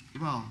 Yeah.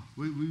 Well,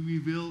 we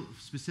will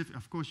specific.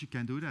 Of course, you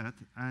can do that,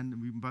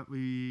 but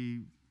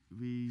we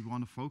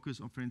want to focus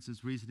on, for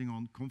instance, reasoning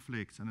on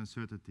conflicts and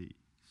uncertainty.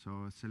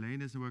 So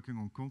Selene is working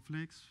on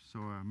conflicts. So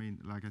I mean,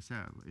 like I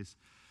said, is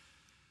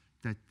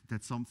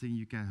that's something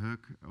you can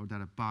hug or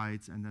that it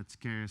bites and that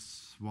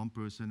scares one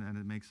person and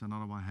it makes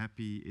another one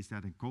happy. Is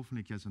that in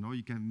conflict? Yes or no?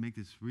 You can make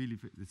this really.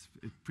 It's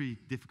pretty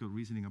difficult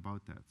reasoning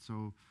about that.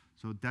 So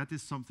that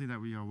is something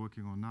that we are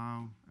working on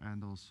now,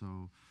 and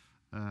also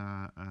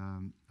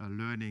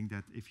learning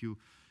that if you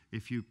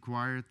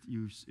acquired,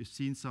 you've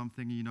seen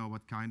something, you know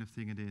what kind of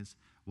thing it is,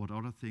 what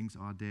other things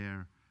are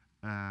there.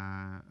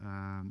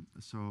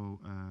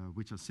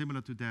 Which are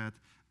similar to that,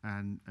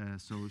 and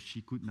so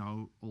she could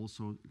now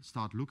also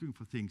start looking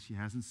for things she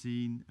hasn't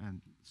seen,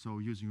 and so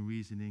using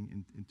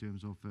reasoning in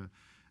terms of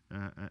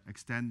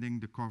extending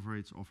the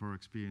coverage of her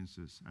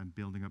experiences and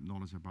building up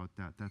knowledge about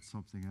that. That's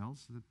something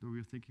else that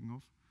we're thinking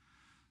of.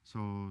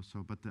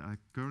 But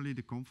currently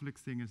the conflict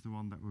thing is the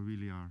one that we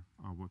really are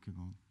working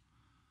on.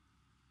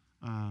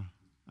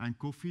 And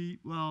coffee,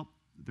 well,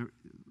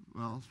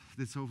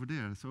 it's over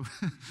there. So,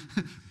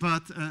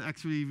 but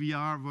actually, we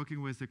are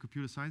working with the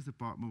computer science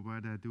department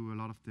where they do a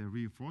lot of the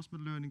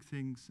reinforcement learning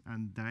things,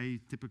 and they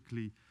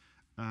typically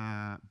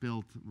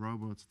build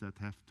robots that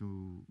have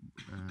to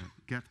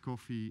get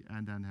coffee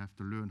and then have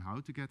to learn how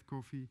to get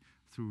coffee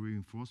through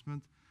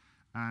reinforcement.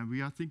 And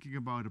we are thinking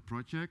about a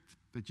project,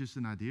 but just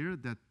an idea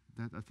that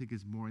I think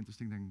is more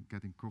interesting than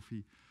getting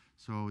coffee.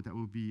 So that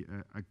will be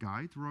a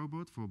guide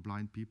robot for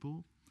blind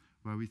people,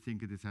 where we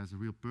think it has a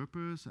real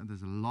purpose and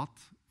there's a lot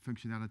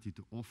functionality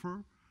to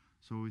offer.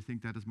 So we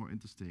think that is more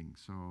interesting.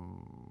 So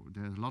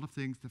there's a lot of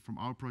things that from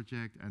our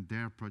project and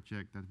their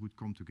project that would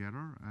come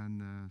together.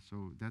 And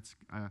so that's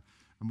a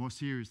more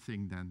serious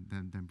thing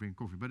than bring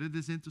coffee. But it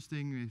is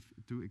interesting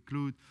to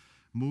include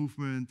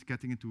movement,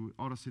 getting into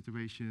other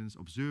situations,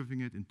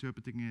 observing it,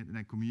 interpreting it, and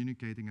then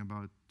communicating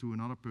about to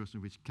another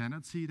person which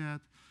cannot see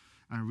that,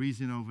 and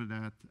reason over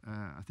that.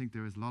 I think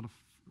there is a lot of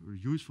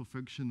useful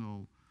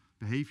functional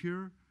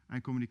behavior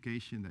and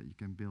communication that you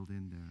can build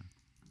in there.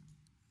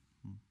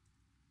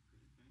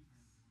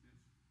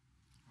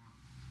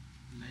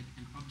 Like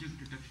an object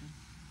detection,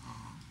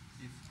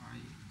 if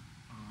I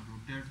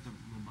rotate the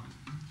mobile,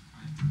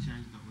 I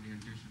change the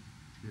orientation.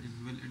 Yes.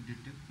 Will it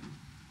detect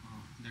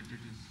that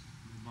it is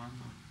mobile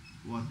or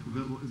What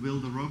will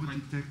the robot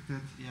like, detect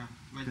that? Yeah,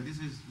 like that this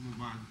is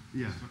mobile.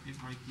 Yeah. So if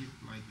I keep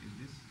like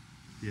this,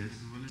 Yes.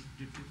 will it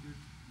detect it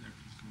that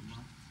it's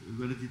mobile?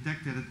 Will it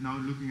detect that it's now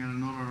looking at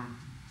another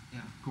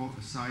Yeah.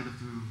 side of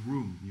the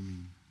room? You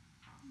mean?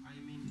 I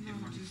mean, No,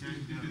 if I just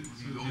change the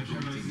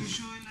If you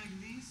show it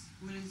like this,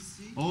 will it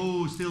see?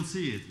 Oh, still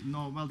see it?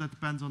 No, well, that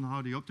depends on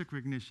how the object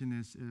recognition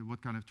is,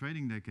 what kind of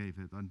training they gave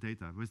it on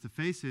data. With the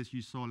faces,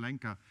 you saw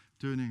Lenka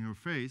turning her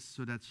face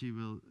so that she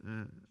will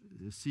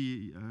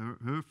see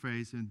her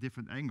face in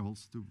different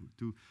angles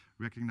to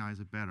recognize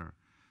it better.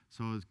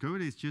 So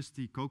currently it's just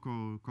the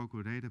Coco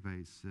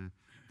database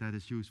that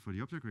is used for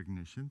the object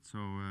recognition. So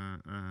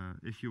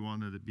if you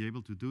want to be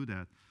able to do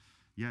that,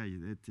 yeah,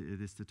 it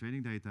is the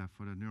training data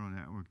for the neural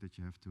network that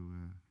you have to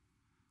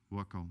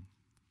work on.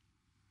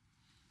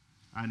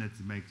 And it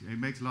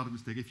makes a lot of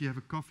mistakes. If you have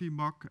a coffee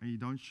mug and you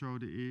don't show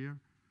the ear,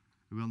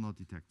 it will not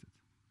detect it.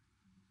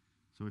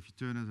 So if you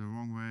turn it the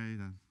wrong way,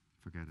 then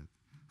forget it.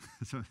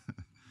 So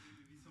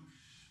Maybe some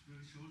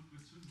very short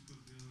questions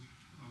because we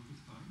are out of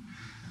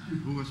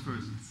time. who was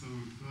first? So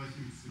I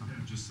think it's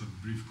okay. Just a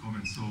brief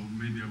comment. So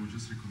maybe I would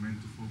just recommend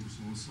to focus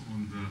also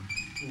on the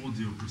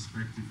audio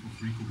perspective of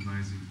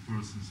recognizing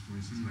persons. For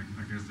instance, like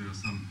I guess there are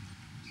some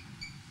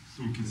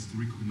toolkits to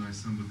recognize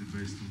somebody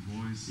based on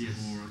voice, Yes.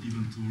 or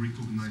even to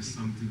recognize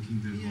something in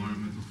the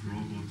environment of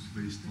robots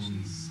based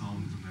on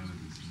sound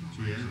analysis,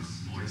 like Yes.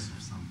 the voice of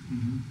something,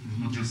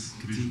 Mm-hmm. not just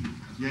vision.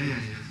 Yeah.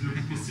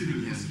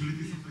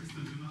 Possibilities of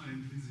extension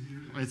is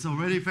here. It's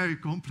already very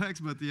complex,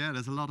 but yeah,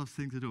 there's a lot of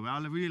things to do. I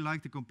really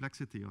like the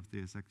complexity of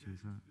this, actually.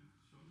 So.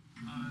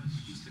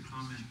 Just a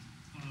comment.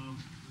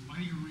 Why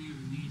do you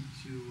really need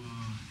to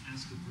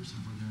ask a person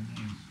for their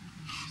name?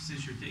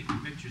 Since you're taking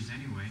pictures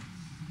anyway,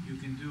 you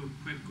can do a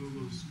quick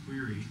Google's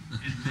query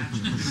and match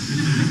the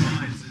pictures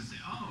lines and say,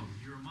 oh,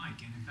 you're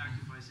Mike. And in fact,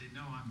 if I say,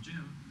 no, I'm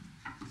Jim,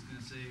 it's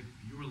going to say,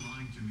 you were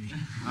lying to me.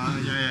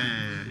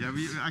 Yeah.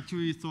 We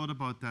actually thought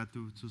about that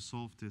to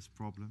solve this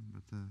problem,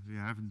 but we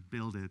haven't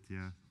built it.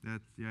 Yeah,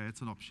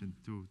 it's an option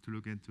to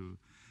look into.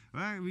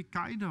 Well, we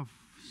kind of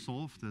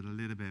solved it a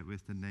little bit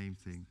with the name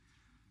thing.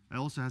 It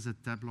also has a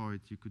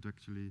tabloid. You could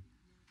actually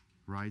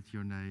write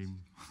your name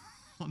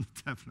on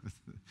the tablet.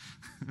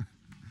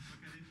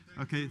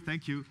 Okay,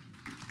 thank you.